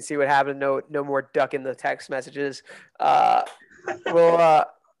FaceTime. We can see what happened. No more ducking the text messages. But Tyrod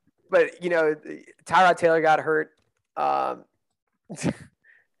Taylor got hurt,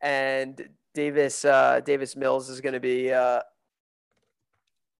 and Davis Mills is going to be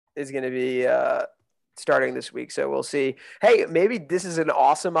starting this week. So we'll see. Hey, maybe this is an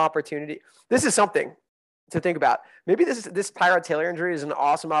awesome opportunity. This is something to think about. Maybe this Tyrod Taylor injury is an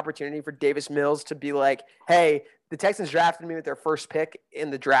awesome opportunity for Davis Mills to be like, hey, the Texans drafted me with their first pick in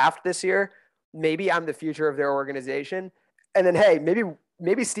the draft this year. Maybe I'm the future of their organization. And then, hey,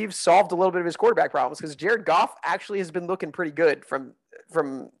 maybe Steve solved a little bit of his quarterback problems, because Jared Goff actually has been looking pretty good from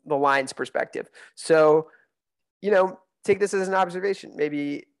the Lions' perspective. So, take this as an observation.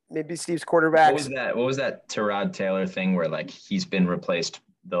 Maybe Steve's quarterback. What was that Tyrod Taylor thing where like he's been replaced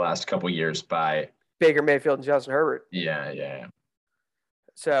the last couple of years by Baker Mayfield and Justin Herbert? Yeah.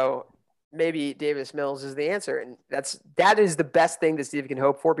 So maybe Davis Mills is the answer, and that is the best thing that Steve can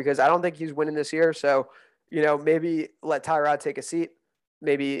hope for, because I don't think he's winning this year. So, maybe let Tyrod take a seat,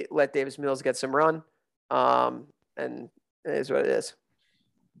 maybe let Davis Mills get some run, and it is what it is.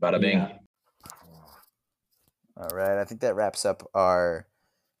 Bada bing. Yeah. All right, I think that wraps up our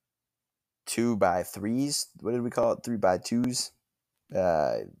 2x3s. What did we call it? 3x2s.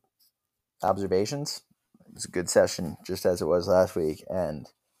 Observations. It was a good session, just as it was last week. And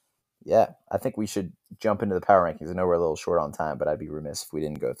yeah, I think we should jump into the power rankings. I know we're a little short on time, but I'd be remiss if we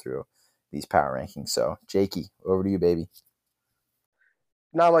didn't go through these power rankings. So, Jakey, over to you, baby.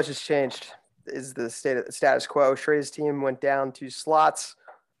 Not much has changed. Is the status quo. Shrey's team went down 2 slots.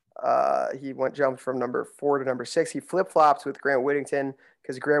 He jumped from number 4 to number 6. He flip-flopped with Grant Whittington,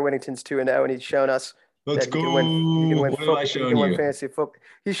 because Grant Whittington's 2-0, and he's shown us Let's that go. He can win fantasy football.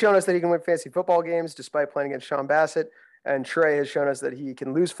 He's shown us that he can win fantasy football games despite playing against Sean Bassett. And Shrey has shown us that he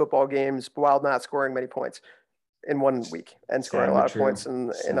can lose football games while not scoring many points in one week and scoring a lot of points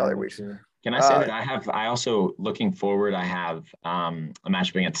in other weeks. Can I say that I also, looking forward, I have a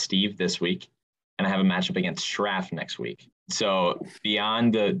matchup against Steve this week, and I have a matchup against Schraff next week. So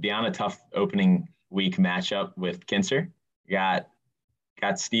beyond a tough opening week matchup with Kinser, got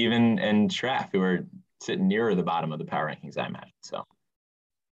Steven and Schraff, who are sitting nearer the bottom of the power rankings, I imagine. So,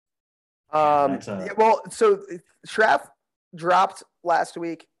 so Schraff dropped last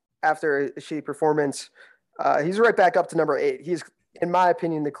week after a shitty performance. He's right back up to number 8. He's, in my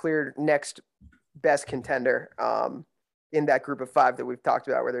opinion, the clear next best contender. in that group of 5 that we've talked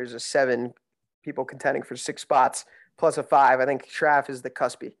about, where there's a 7 people contending for 6 spots plus a 5. I think Schraff is the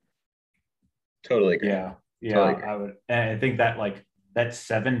cuspy. Totally agree. Yeah. Totally agree. I would. And I think that like that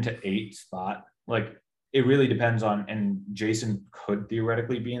 7 to 8 spot, like it really depends on, and Jason could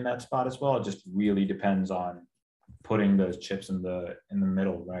theoretically be in that spot as well. It just really depends on putting those chips in the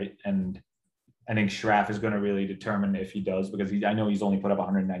middle, right? And I think Schraff is going to really determine if he does, because I know he's only put up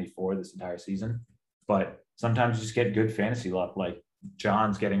 194 this entire season, but sometimes you just get good fantasy luck. Like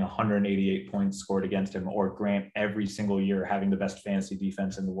John's getting 188 points scored against him, or Grant every single year having the best fantasy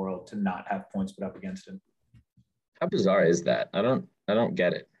defense in the world to not have points put up against him. How bizarre is that? I don't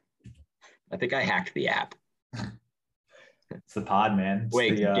get it. I think I hacked the app. It's the pod, man.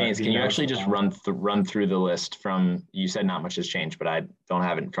 Wait, Gaines, can you actually just run through the list from, you said not much has changed, but I don't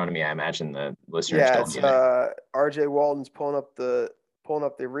have it in front of me. I imagine the listeners don't it's get it. RJ Walton's pulling up the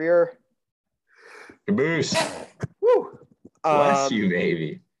rear. Caboose. Woo. Bless you,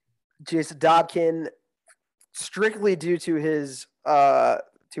 baby. Jason Dobkin, strictly due to his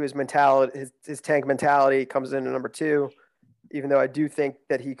mentality, his tank mentality, comes in at number 2. Even though I do think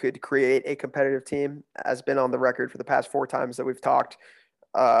that he could create a competitive team, has been on the record for the past 4 times that we've talked.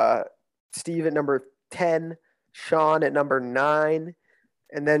 Steve at number 10, Sean at number 9,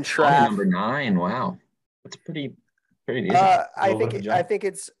 and then Schraff at number 9. Wow, that's pretty decent. I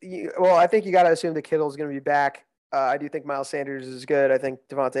think you got to assume that Kittle's going to be back. I do think Miles Sanders is good. I think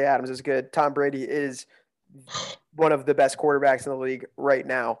Devontae Adams is good. Tom Brady is one of the best quarterbacks in the league right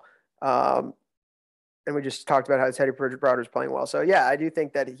now. And we just talked about how Teddy Bridgewater is playing well. So, yeah, I do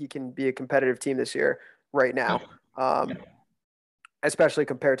think that he can be a competitive team this year right now, especially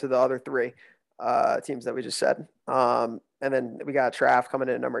compared to the other 3 teams that we just said. And then we got Schraff coming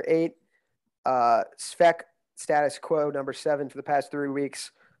in at number 8. Svek, status quo, number 7 for the past 3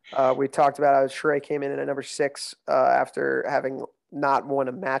 weeks. We talked about how Shrey came in at number 6 after having not won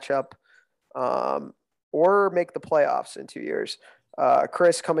a matchup or make the playoffs in 2 years.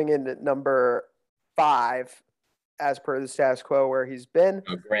 Chris coming in at number 5 as per the status quo where he's been.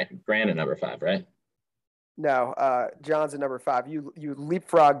 Grant at number 5, right? No, John's at number 5. You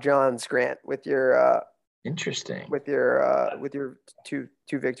leapfrog John's, Grant, with your interesting. With your two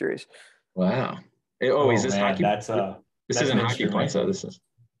victories. Wow. Is this hockey? This isn't hockey points, so this is.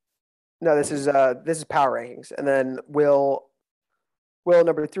 No, this is power rankings. And then Will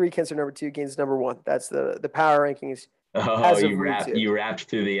number 3, Kinser number 2, Gaines number 1. That's the power rankings. Oh, you wrapped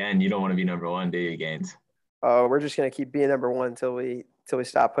through the end. You don't want to be number 1, do you, Gaines? Oh, we're just gonna keep being number 1 until we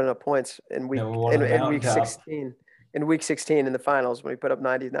stop putting up points in week 16. In week 16 in the finals when we put up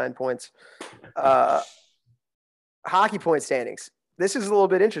 99 points. Hockey point standings. This is a little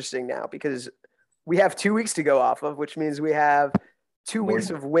bit interesting now because we have 2 weeks to go off of, which means we have 2 weeks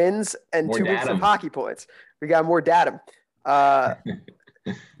of wins and 2 weeks of hockey points. We got more datum. The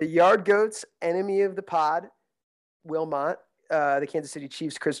Yard Goats, enemy of the pod, Wilmot, the Kansas City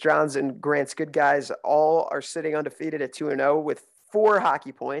Chiefs, Chris Johns, and Grant's Good Guys all are sitting undefeated at 2-0 with 4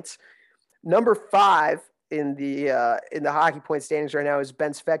 hockey points. Number 5 in the hockey point standings right now is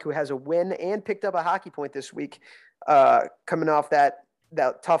Ben Svek, who has a win and picked up a hockey point this week, coming off that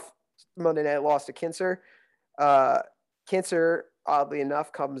tough Monday night loss to Kinser. Kinser, oddly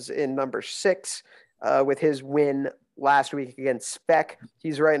enough, comes in number 6 with his win last week against Speck.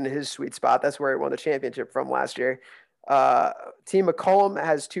 He's right in his sweet spot. That's where he won the championship from last year. Team McCollum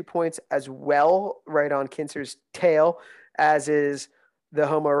has 2 points as well, right on Kinser's tail, as is the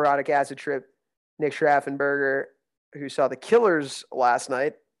homoerotic acid trip Nick Schraffenberger, who saw the Killers last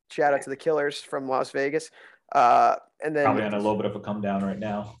night. Shout out to the Killers from Las Vegas. And then probably on a little bit of a come down right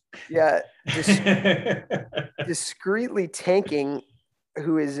now. Yeah, discreetly tanking,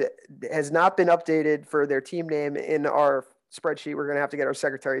 who has not been updated for their team name in our spreadsheet. We're gonna have to get our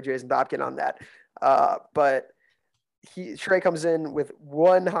secretary Jason Dobkin on that. But Shrey comes in with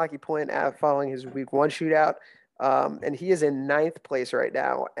 1 hockey point following his week 1 shootout, and he is in 9th place right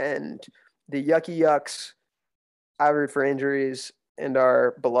now. And the Yucky Yucks, I root for injuries, and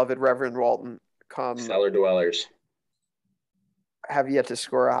our beloved Reverend Walton cellar dwellers have yet to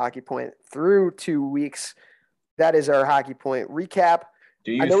score a hockey point through 2 weeks. That is our hockey point recap.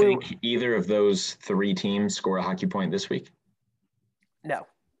 Do you think either of those 3 teams score a hockey point this week? No,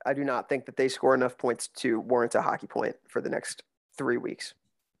 I do not think that they score enough points to warrant a hockey point for the next 3 weeks.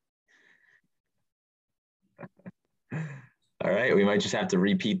 All right, we might just have to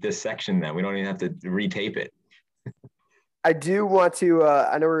repeat this section then. We don't even have to retape it. I do want to.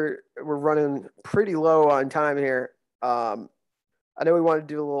 I know we're running pretty low on time here. I know we want to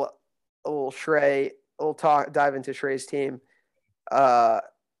do a little Shrey, dive into Shrey's team.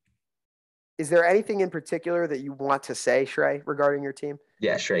 is there anything in particular that you want to say, Shrey, regarding your team?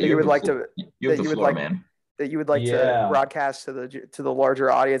 Yeah, Shrey, That you would like to you have that the you would floor, like man. that you would like to broadcast to the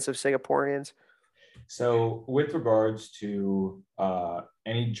larger audience of Singaporeans? So with regards to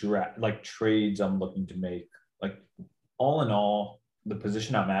any trades I'm looking to make, like all in all, the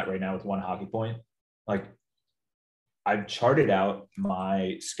position I'm at right now with One Hockey Point, like I've charted out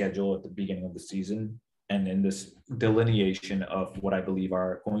my schedule at the beginning of the season, and in this delineation of what I believe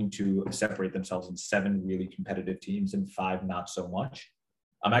are going to separate themselves in 7 really competitive teams and 5 not so much.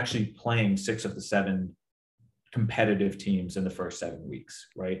 I'm actually playing 6 of the 7 competitive teams in the first 7 weeks,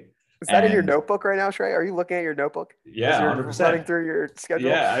 right? Is that in your notebook right now, Shrey? Are you looking at your notebook? Yeah, as you're 100%. Running through your schedule.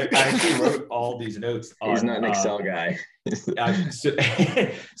 Yeah, I actually wrote all these notes. He's not an Excel guy.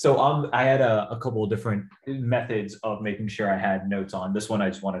 So I had a couple of different methods of making sure I had notes on. This one I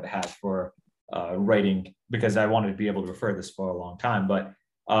just wanted to have for writing because I wanted to be able to refer this for a long time. But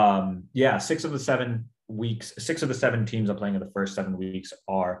 6 of the 7 weeks, 6 of the 7 teams I'm playing in the first 7 weeks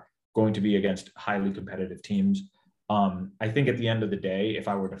are going to be against highly competitive teams. I think at the end of the day, if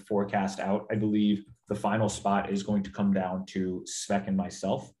I were to forecast out, I believe the final spot is going to come down to Svek and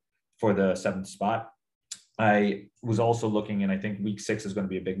myself for the 7th spot. I was also looking, and I think week 6 is going to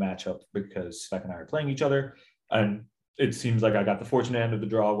be a big matchup because Svek and I are playing each other. And it seems like I got the fortunate end of the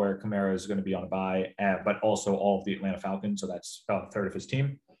draw where Kamara is going to be on a bye, but also all of the Atlanta Falcons. So that's a third of his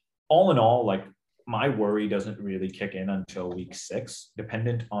team. All in all, like my worry doesn't really kick in until week 6,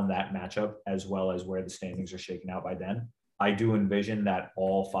 dependent on that matchup, as well as where the standings are shaken out by then. I do envision that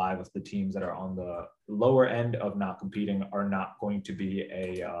all 5 of the teams that are on the lower end of not competing are not going to be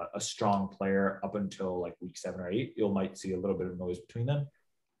a strong player up until like week 7 or 8. You might see a little bit of noise between them.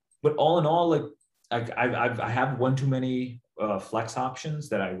 But all in all, like I have one too many flex options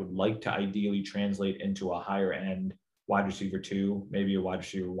that I would like to ideally translate into a higher end wide receiver 2, maybe a wide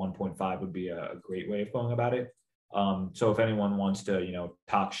receiver 1.5 would be a great way of going about it. So if anyone wants to,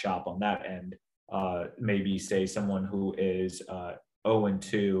 talk shop on that end, maybe say someone who is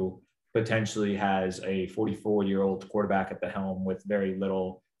 0-2 potentially has a 44-year-old quarterback at the helm with very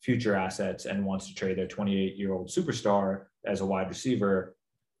little future assets and wants to trade their 28-year-old superstar as a wide receiver,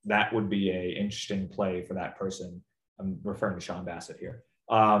 that would be a interesting play for that person. I'm referring to Sean Bassett here.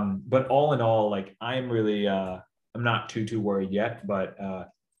 But all in all, like I'm really I'm not too worried yet, but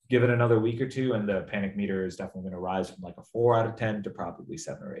give it another week or 2 and the panic meter is definitely going to rise from like a 4 out of 10 to probably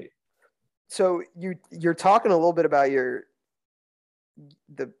 7 or 8. So you're talking a little bit about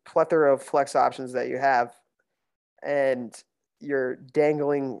the plethora of flex options that you have, and you're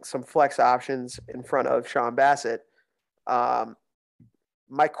dangling some flex options in front of Sean Bassett.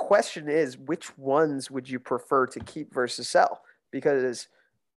 My question is, which ones would you prefer to keep versus sell? Because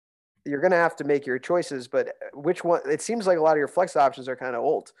you're going to have to make your choices, but which one? It seems like a lot of your flex options are kind of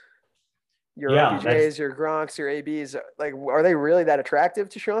old. Your OBJs, your Gronks, your ABs, like, are they really that attractive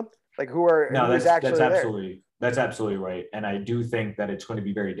to Sean? Like, that's absolutely right. And I do think that it's going to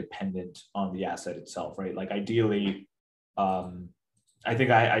be very dependent on the asset itself, right? Like ideally, I think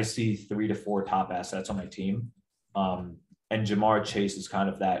I see 3 to 4 top assets on my team. And Jamar Chase is kind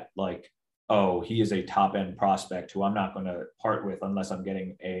of that, like, oh, he is a top end prospect who I'm not going to part with unless I'm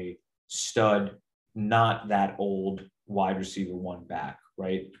getting a stud, not that old wide receiver 1 back,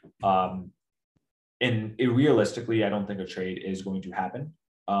 right? And realistically, I don't think a trade is going to happen.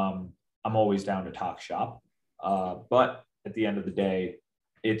 I'm always down to talk shop. But at the end of the day,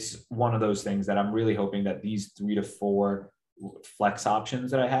 it's one of those things that I'm really hoping that these 3 to 4 flex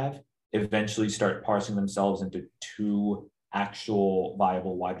options that I have eventually start parsing themselves into 2 actual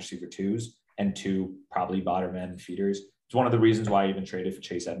viable wide receiver 2s and 2 probably bottom end feeders. It's one of the reasons why I even traded for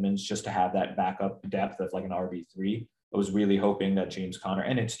Chase Edmonds, just to have that backup depth of like an RB3. I was really hoping that James Conner,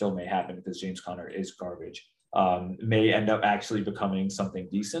 and it still may happen because James Conner is garbage, may end up actually becoming something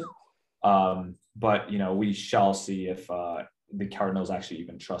decent. But, we shall see if the Cardinals actually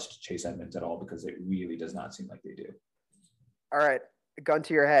even trust Chase Edmonds at all, because it really does not seem like they do. All right. Gun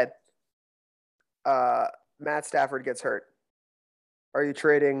to your head. Matt Stafford gets hurt. Are you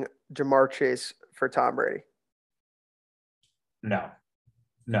trading Jamar Chase for Tom Brady? No.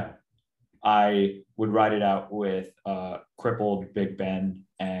 I would ride it out with crippled Big Ben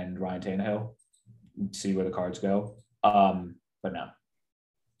and Ryan Tannehill, see where the cards go. But no.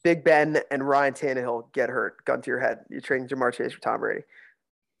 Big Ben and Ryan Tannehill get hurt. Gun to your head. You're trading Jamar Chase for Tom Brady?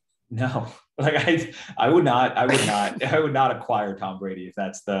 No, like I would not acquire Tom Brady if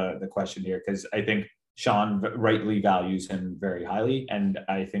that's the question here, because I think Sean rightly values him very highly, and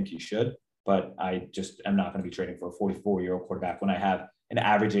I think he should. But I just am not going to be trading for a 44-year-old quarterback when I have an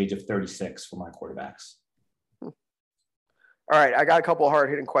average age of 36 for my quarterbacks. All right, I got a couple of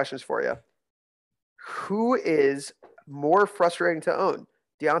hard-hitting questions for you. Who is more frustrating to own,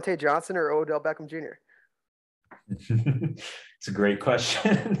 Deontay Johnson or Odell Beckham Jr.? It's a great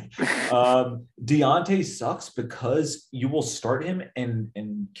question. Deontay sucks because you will start him, and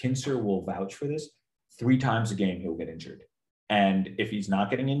Kinser will vouch for this. 3 times a game he'll get injured, and if he's not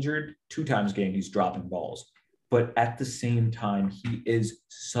getting injured, 2 times a game he's dropping balls. But at the same time, he is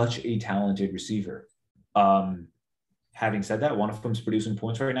such a talented receiver. Having said that, one of them's producing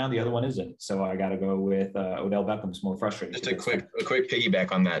points right now, the other one isn't. So I got to go with Odell Beckham's more frustrating. Just a quick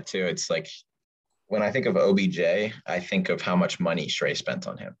piggyback on that too. It's like when I think of OBJ, I think of how much money Shrey spent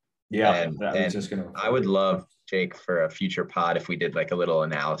on him. Yeah, and I would love, Jake, for a future pod if we did like a little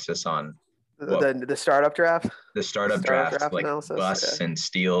analysis on the startup draft. The startup draft like analysis, busts and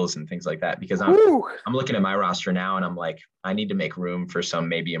steals and things like that. Because I'm looking at my roster now and I'm like, I need to make room for some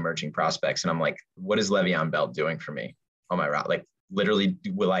maybe emerging prospects. And I'm like, what is Le'Veon Bell doing for me on my route? Like, literally,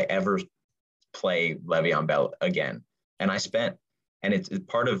 will I ever play Le'Veon Bell again? And I spent, and it's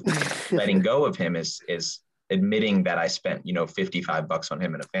part of letting go of him is admitting that I spent, $55 on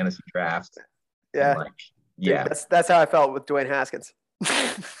him in a fantasy draft. Yeah. Yeah. Dude, that's how I felt with Dwayne Haskins.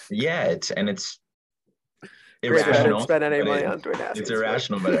 Yeah. It's irrational. I didn't spend any money on Dwayne Haskins. It's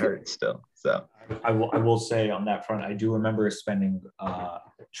irrational, but it hurts still. So I will say on that front, I do remember spending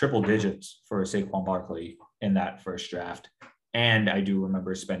triple digits for Saquon Barkley in that first draft. And I do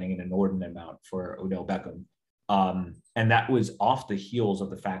remember spending an inordinate amount for Odell Beckham. And that was off the heels of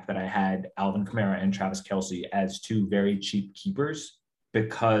the fact that I had Alvin Kamara and Travis Kelce as 2 very cheap keepers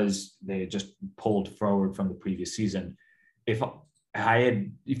because they had just pulled forward from the previous season. If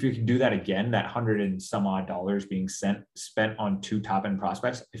you could do that again, that $100 and some odd being spent on 2 top end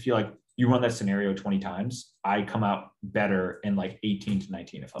prospects, I feel like you run that scenario 20 times, I come out better in like 18 to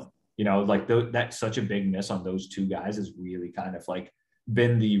 19 of them. That's such a big miss on those 2 guys has really kind of like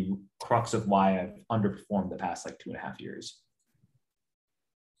been the crux of why I've underperformed the past like 2.5 years.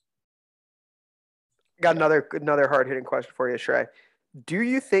 Got another hard-hitting question for you, Shrey. Do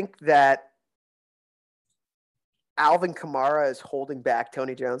you think that Alvin Kamara is holding back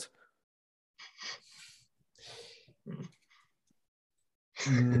Tony Jones?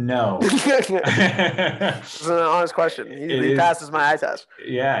 No. It's an honest question. He passes my eye test.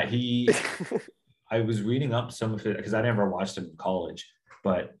 Yeah, I was reading up some of it because I never watched him in college,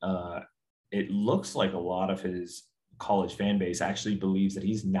 but it looks like a lot of his college fan base actually believes that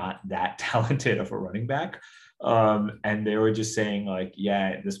he's not that talented of a running back. And they were just saying like,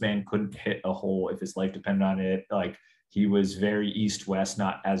 yeah, this man couldn't hit a hole if his life depended on it. Like he was very east-west,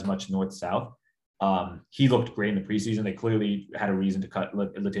 not as much north-south. He looked great in the preseason. They clearly had a reason to cut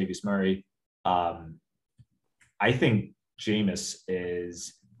Latavius Murray. I think Jameis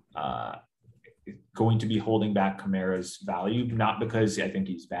is going to be holding back Kamara's value, not because I think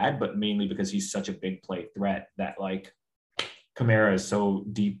he's bad, but mainly because he's such a big play threat that like Kamara is so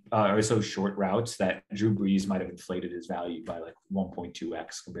deep or so short routes that Drew Brees might have inflated his value by like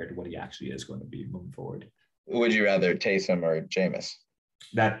 1.2x compared to what he actually is going to be moving forward. Would you rather Taysom or Jameis?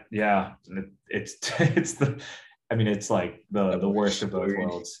 That, yeah, it's like the worst of both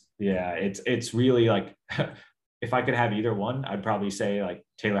worlds. Yeah, it's really like if I could have either one, I'd probably say like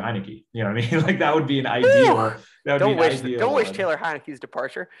Taylor Heineke. You know what I mean? Like that would be an ideal. Don't wish Taylor Heineke's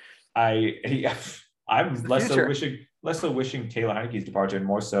departure. I'm less so wishing Taylor Heineke's departure and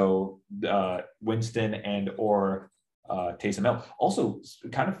more so Winston and or Taysom Hill. Also,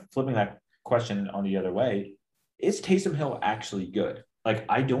 kind of flipping that question on the other way, is Taysom Hill actually good? Like,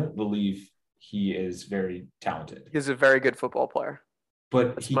 I don't believe he is very talented. He's a very good football player.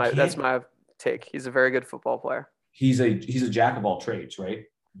 But that's my take. He's a very good football player. He's a jack of all trades, right?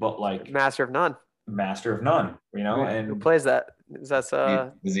 But like master of none. You know, and who plays that? That's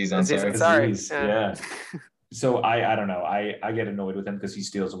Azeez Ansari. Azeez, yeah. So I don't know. I get annoyed with him because he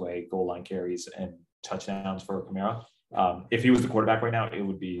steals away goal line carries and touchdowns for Kamara. If he was the quarterback right now, it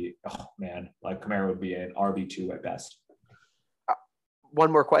would be, oh man, like Kamara would be an RB2 at best. One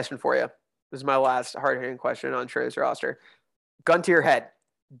more question for you. This is my last hard-hitting question on Shrey's roster. Gun to your head.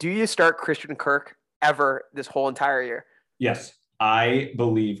 Do you start Christian Kirk ever this whole entire year? Yes. I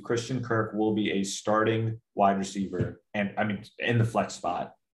believe Christian Kirk will be a starting wide receiver, and I mean in the flex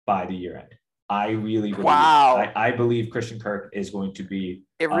spot by the year end. I really believe. Wow. I believe Christian Kirk is going to be.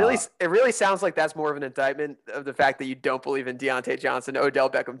 It really sounds like that's more of an indictment of the fact that you don't believe in Deontay Johnson, Odell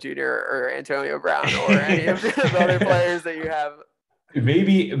Beckham Jr., or Antonio Brown, or any of the other players that you have.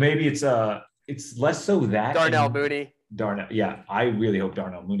 Maybe it's less so that Darnell Mooney. Yeah, I really hope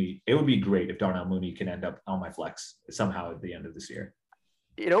Darnell Mooney. It would be great if Darnell Mooney can end up on my flex somehow at the end of this year.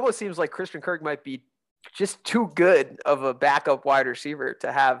 It almost seems like Christian Kirk might be just too good of a backup wide receiver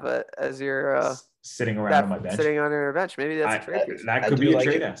to have as your sitting around on my bench. Sitting on your bench. Maybe that's a trade piece. That could be a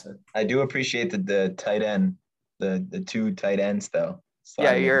trade asset. I do appreciate the tight end, the two tight ends though.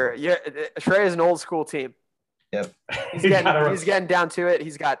 Yeah, Trey is an old school team. Yep. He's getting down to it.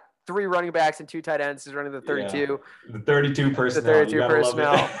 He's got 3 running backs and 2 tight ends. He's running the 32. Yeah. The 32 personnel. The 32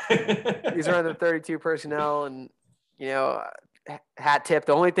 personnel. He's running the 32 personnel, and hat tip.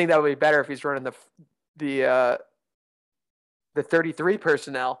 The only thing that would be better if he's running the 33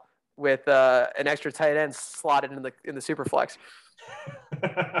 personnel with an extra tight end slotted in the super flex.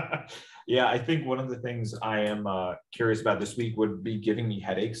 Yeah, I think one of the things I am curious about this week would be giving me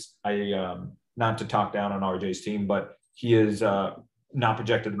headaches. Not to talk down on RJ's team, but he is not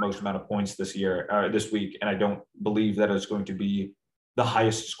projected the most amount of points this week, and I don't believe that it's going to be the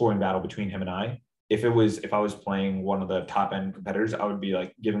highest scoring battle between him and I. If I was playing one of the top end competitors, I would be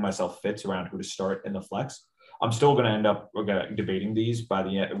like giving myself fits around who to start in the flex. I'm still going to end up debating these by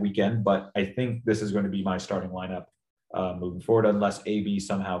the weekend, but I think this is going to be my starting lineup moving forward, unless AB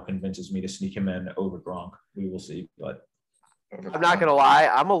somehow convinces me to sneak him in over Gronk. We will see. But I'm not going to lie,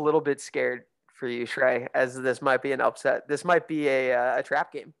 I'm a little bit scared for you, Trey, as this might be an upset. This might be a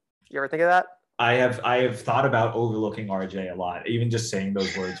trap game. You ever think of that? I have thought about overlooking RJ a lot. Even just saying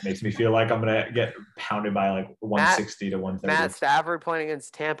those words makes me feel like I'm going to get pounded by like 160 to 130. Matt Stafford playing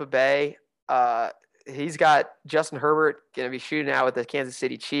against Tampa Bay. He's got Justin Herbert going to be shooting out with the Kansas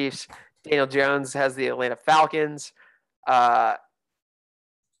City Chiefs. Daniel Jones has the Atlanta Falcons. I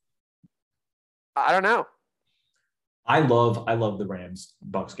don't know. I love the Rams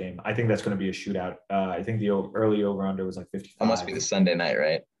Bucks game. I think that's going to be a shootout. I think the early over under was like 55. That must be the Sunday night,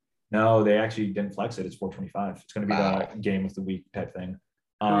 right? No, they actually didn't flex it. It's 425. It's going to be the game of the week type thing.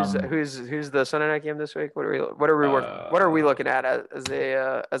 Who's the Sunday night game this week? What are we looking at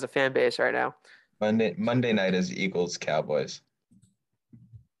as a fan base right now? Monday night is Eagles Cowboys.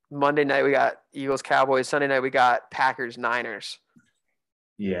 Monday night we got Eagles Cowboys. Sunday night we got Packers Niners.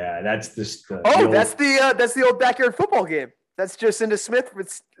 Yeah, that's that's the old backyard football game. That's Jacinda Smith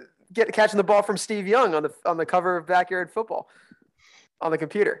catching the ball from Steve Young on the cover of Backyard Football on the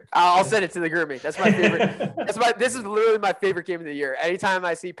computer. I'll send it to the group me. That's my favorite. This is literally my favorite game of the year. Anytime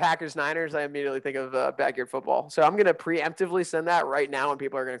I see Packers Niners, I immediately think of Backyard Football. So I'm gonna preemptively send that right now, and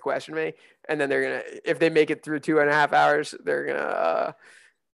people are gonna question me, and then they're gonna, if they make it through 2.5 hours, they're gonna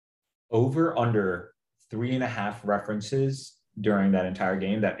over under 3.5 references during that entire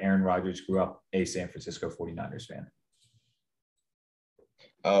game that Aaron Rodgers grew up a San Francisco 49ers fan.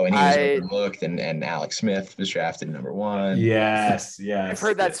 Oh, and he was overlooked, and Alex Smith was drafted number 1. Yes. I've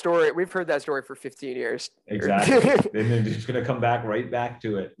heard that story. We've heard that story for 15 years. Exactly. And they're just going to come right back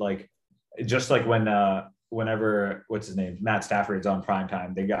to it. Like, just like whenever, what's his name? Matt Stafford's on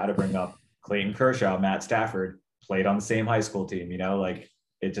primetime, they got to bring up Clayton Kershaw. Matt Stafford played on the same high school team, like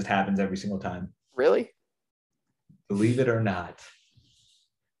it just happens every single time. Really? Believe it or not.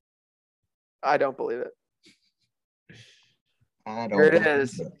 I don't believe it. Here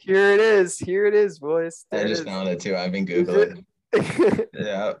it is, boys. I just found it too. I've been Googling.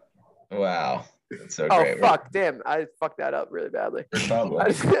 Yeah. Wow. That's so great. Oh, fuck. Damn. I fucked that up really badly. I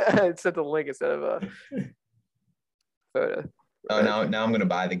sent the link instead of a photo. Oh, now I'm going to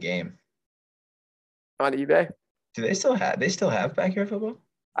buy the game. On eBay? Do they still have Backyard Football?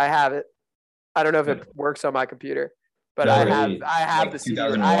 I have it. I don't know if it works on my computer, but I have the CD.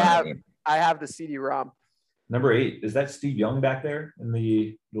 I have the CD-ROM. Number 8, is that Steve Young back there in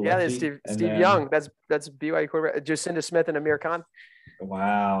the yeah, there's Steve Young. That's BYU quarterback. Jacinda Smith and Amir Khan.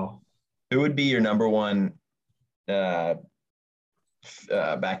 Wow. Who would be your number 1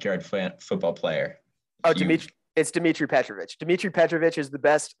 backyard football player? It's Dmitry Petrovic. Dmitry Petrovic is the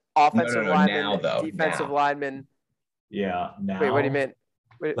best offensive lineman, defensive lineman. Yeah. Now. Wait, what do you mean?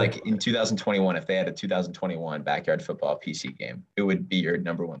 Like in 2021, if they had a 2021 backyard football PC game, who would be your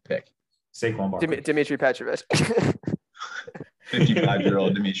number 1 pick? Saquon Barkley. Dmitry Petrovic.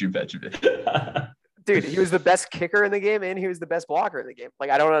 55-year-old Dmitry Petrovic. Dude, he was the best kicker in the game, and he was the best blocker in the game. Like,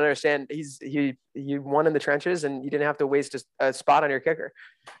 I don't understand. He won in the trenches, and you didn't have to waste a spot on your kicker.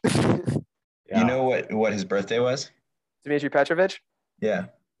 Yeah. You know what his birthday was? Dmitry Petrovic? Yeah.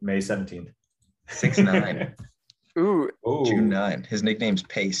 May 17th. 6'9". Ooh. June 9. His nickname's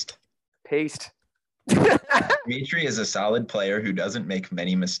Paste. Paste. Dmitry is a solid player who doesn't make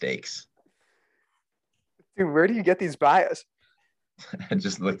many mistakes. Dude, where do you get these bios? I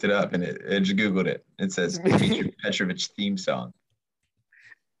just looked it up and I just Googled it. It says Dmitry Petrovic theme song.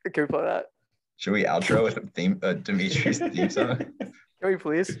 Can we play that? Should we outro with Dimitri's theme song? Can we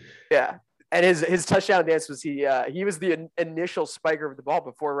please? Yeah. And his touchdown dance was he was the initial spiker of the ball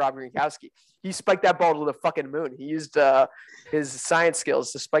before Rob Gronkowski. He spiked that ball to the fucking moon. He used his science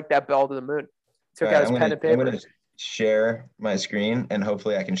skills to spike that ball to the moon. took All out right, his pen and I'm paper. gonna share my screen, and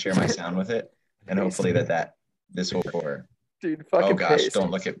hopefully I can share my sound with it, and hopefully this will work. Dude, Oh fucking gosh, paste.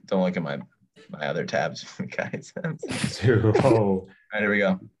 don't look at my other tabs, guys. All Oh, right, here we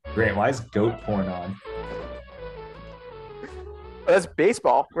go. Grant, why is goat porn on? Oh, that's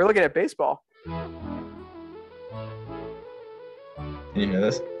baseball. We're looking at baseball. Can you hear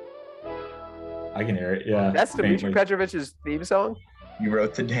this? I can hear it. Yeah. That's Dmitry Faintly. Petrovic's theme song. You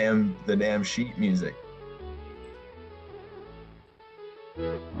wrote the damn sheet music.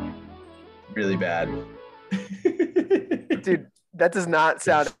 Really bad. Dude, that does not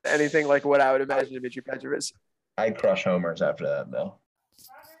sound anything like what I would imagine Dmitry Petrovic. I'd crush homers after that, though.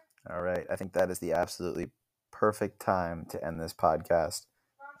 All right. I think that is the absolutely perfect time to end this podcast.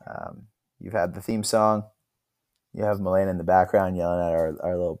 You've had the theme song. You have Milena in the background yelling at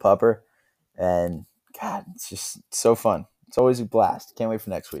our little pupper. And, God, it's just so fun. It's always a blast. Can't wait for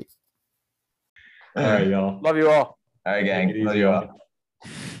next week. All right, y'all. Love you all. All right, gang. Take it Love easy, you y'all.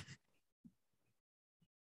 all.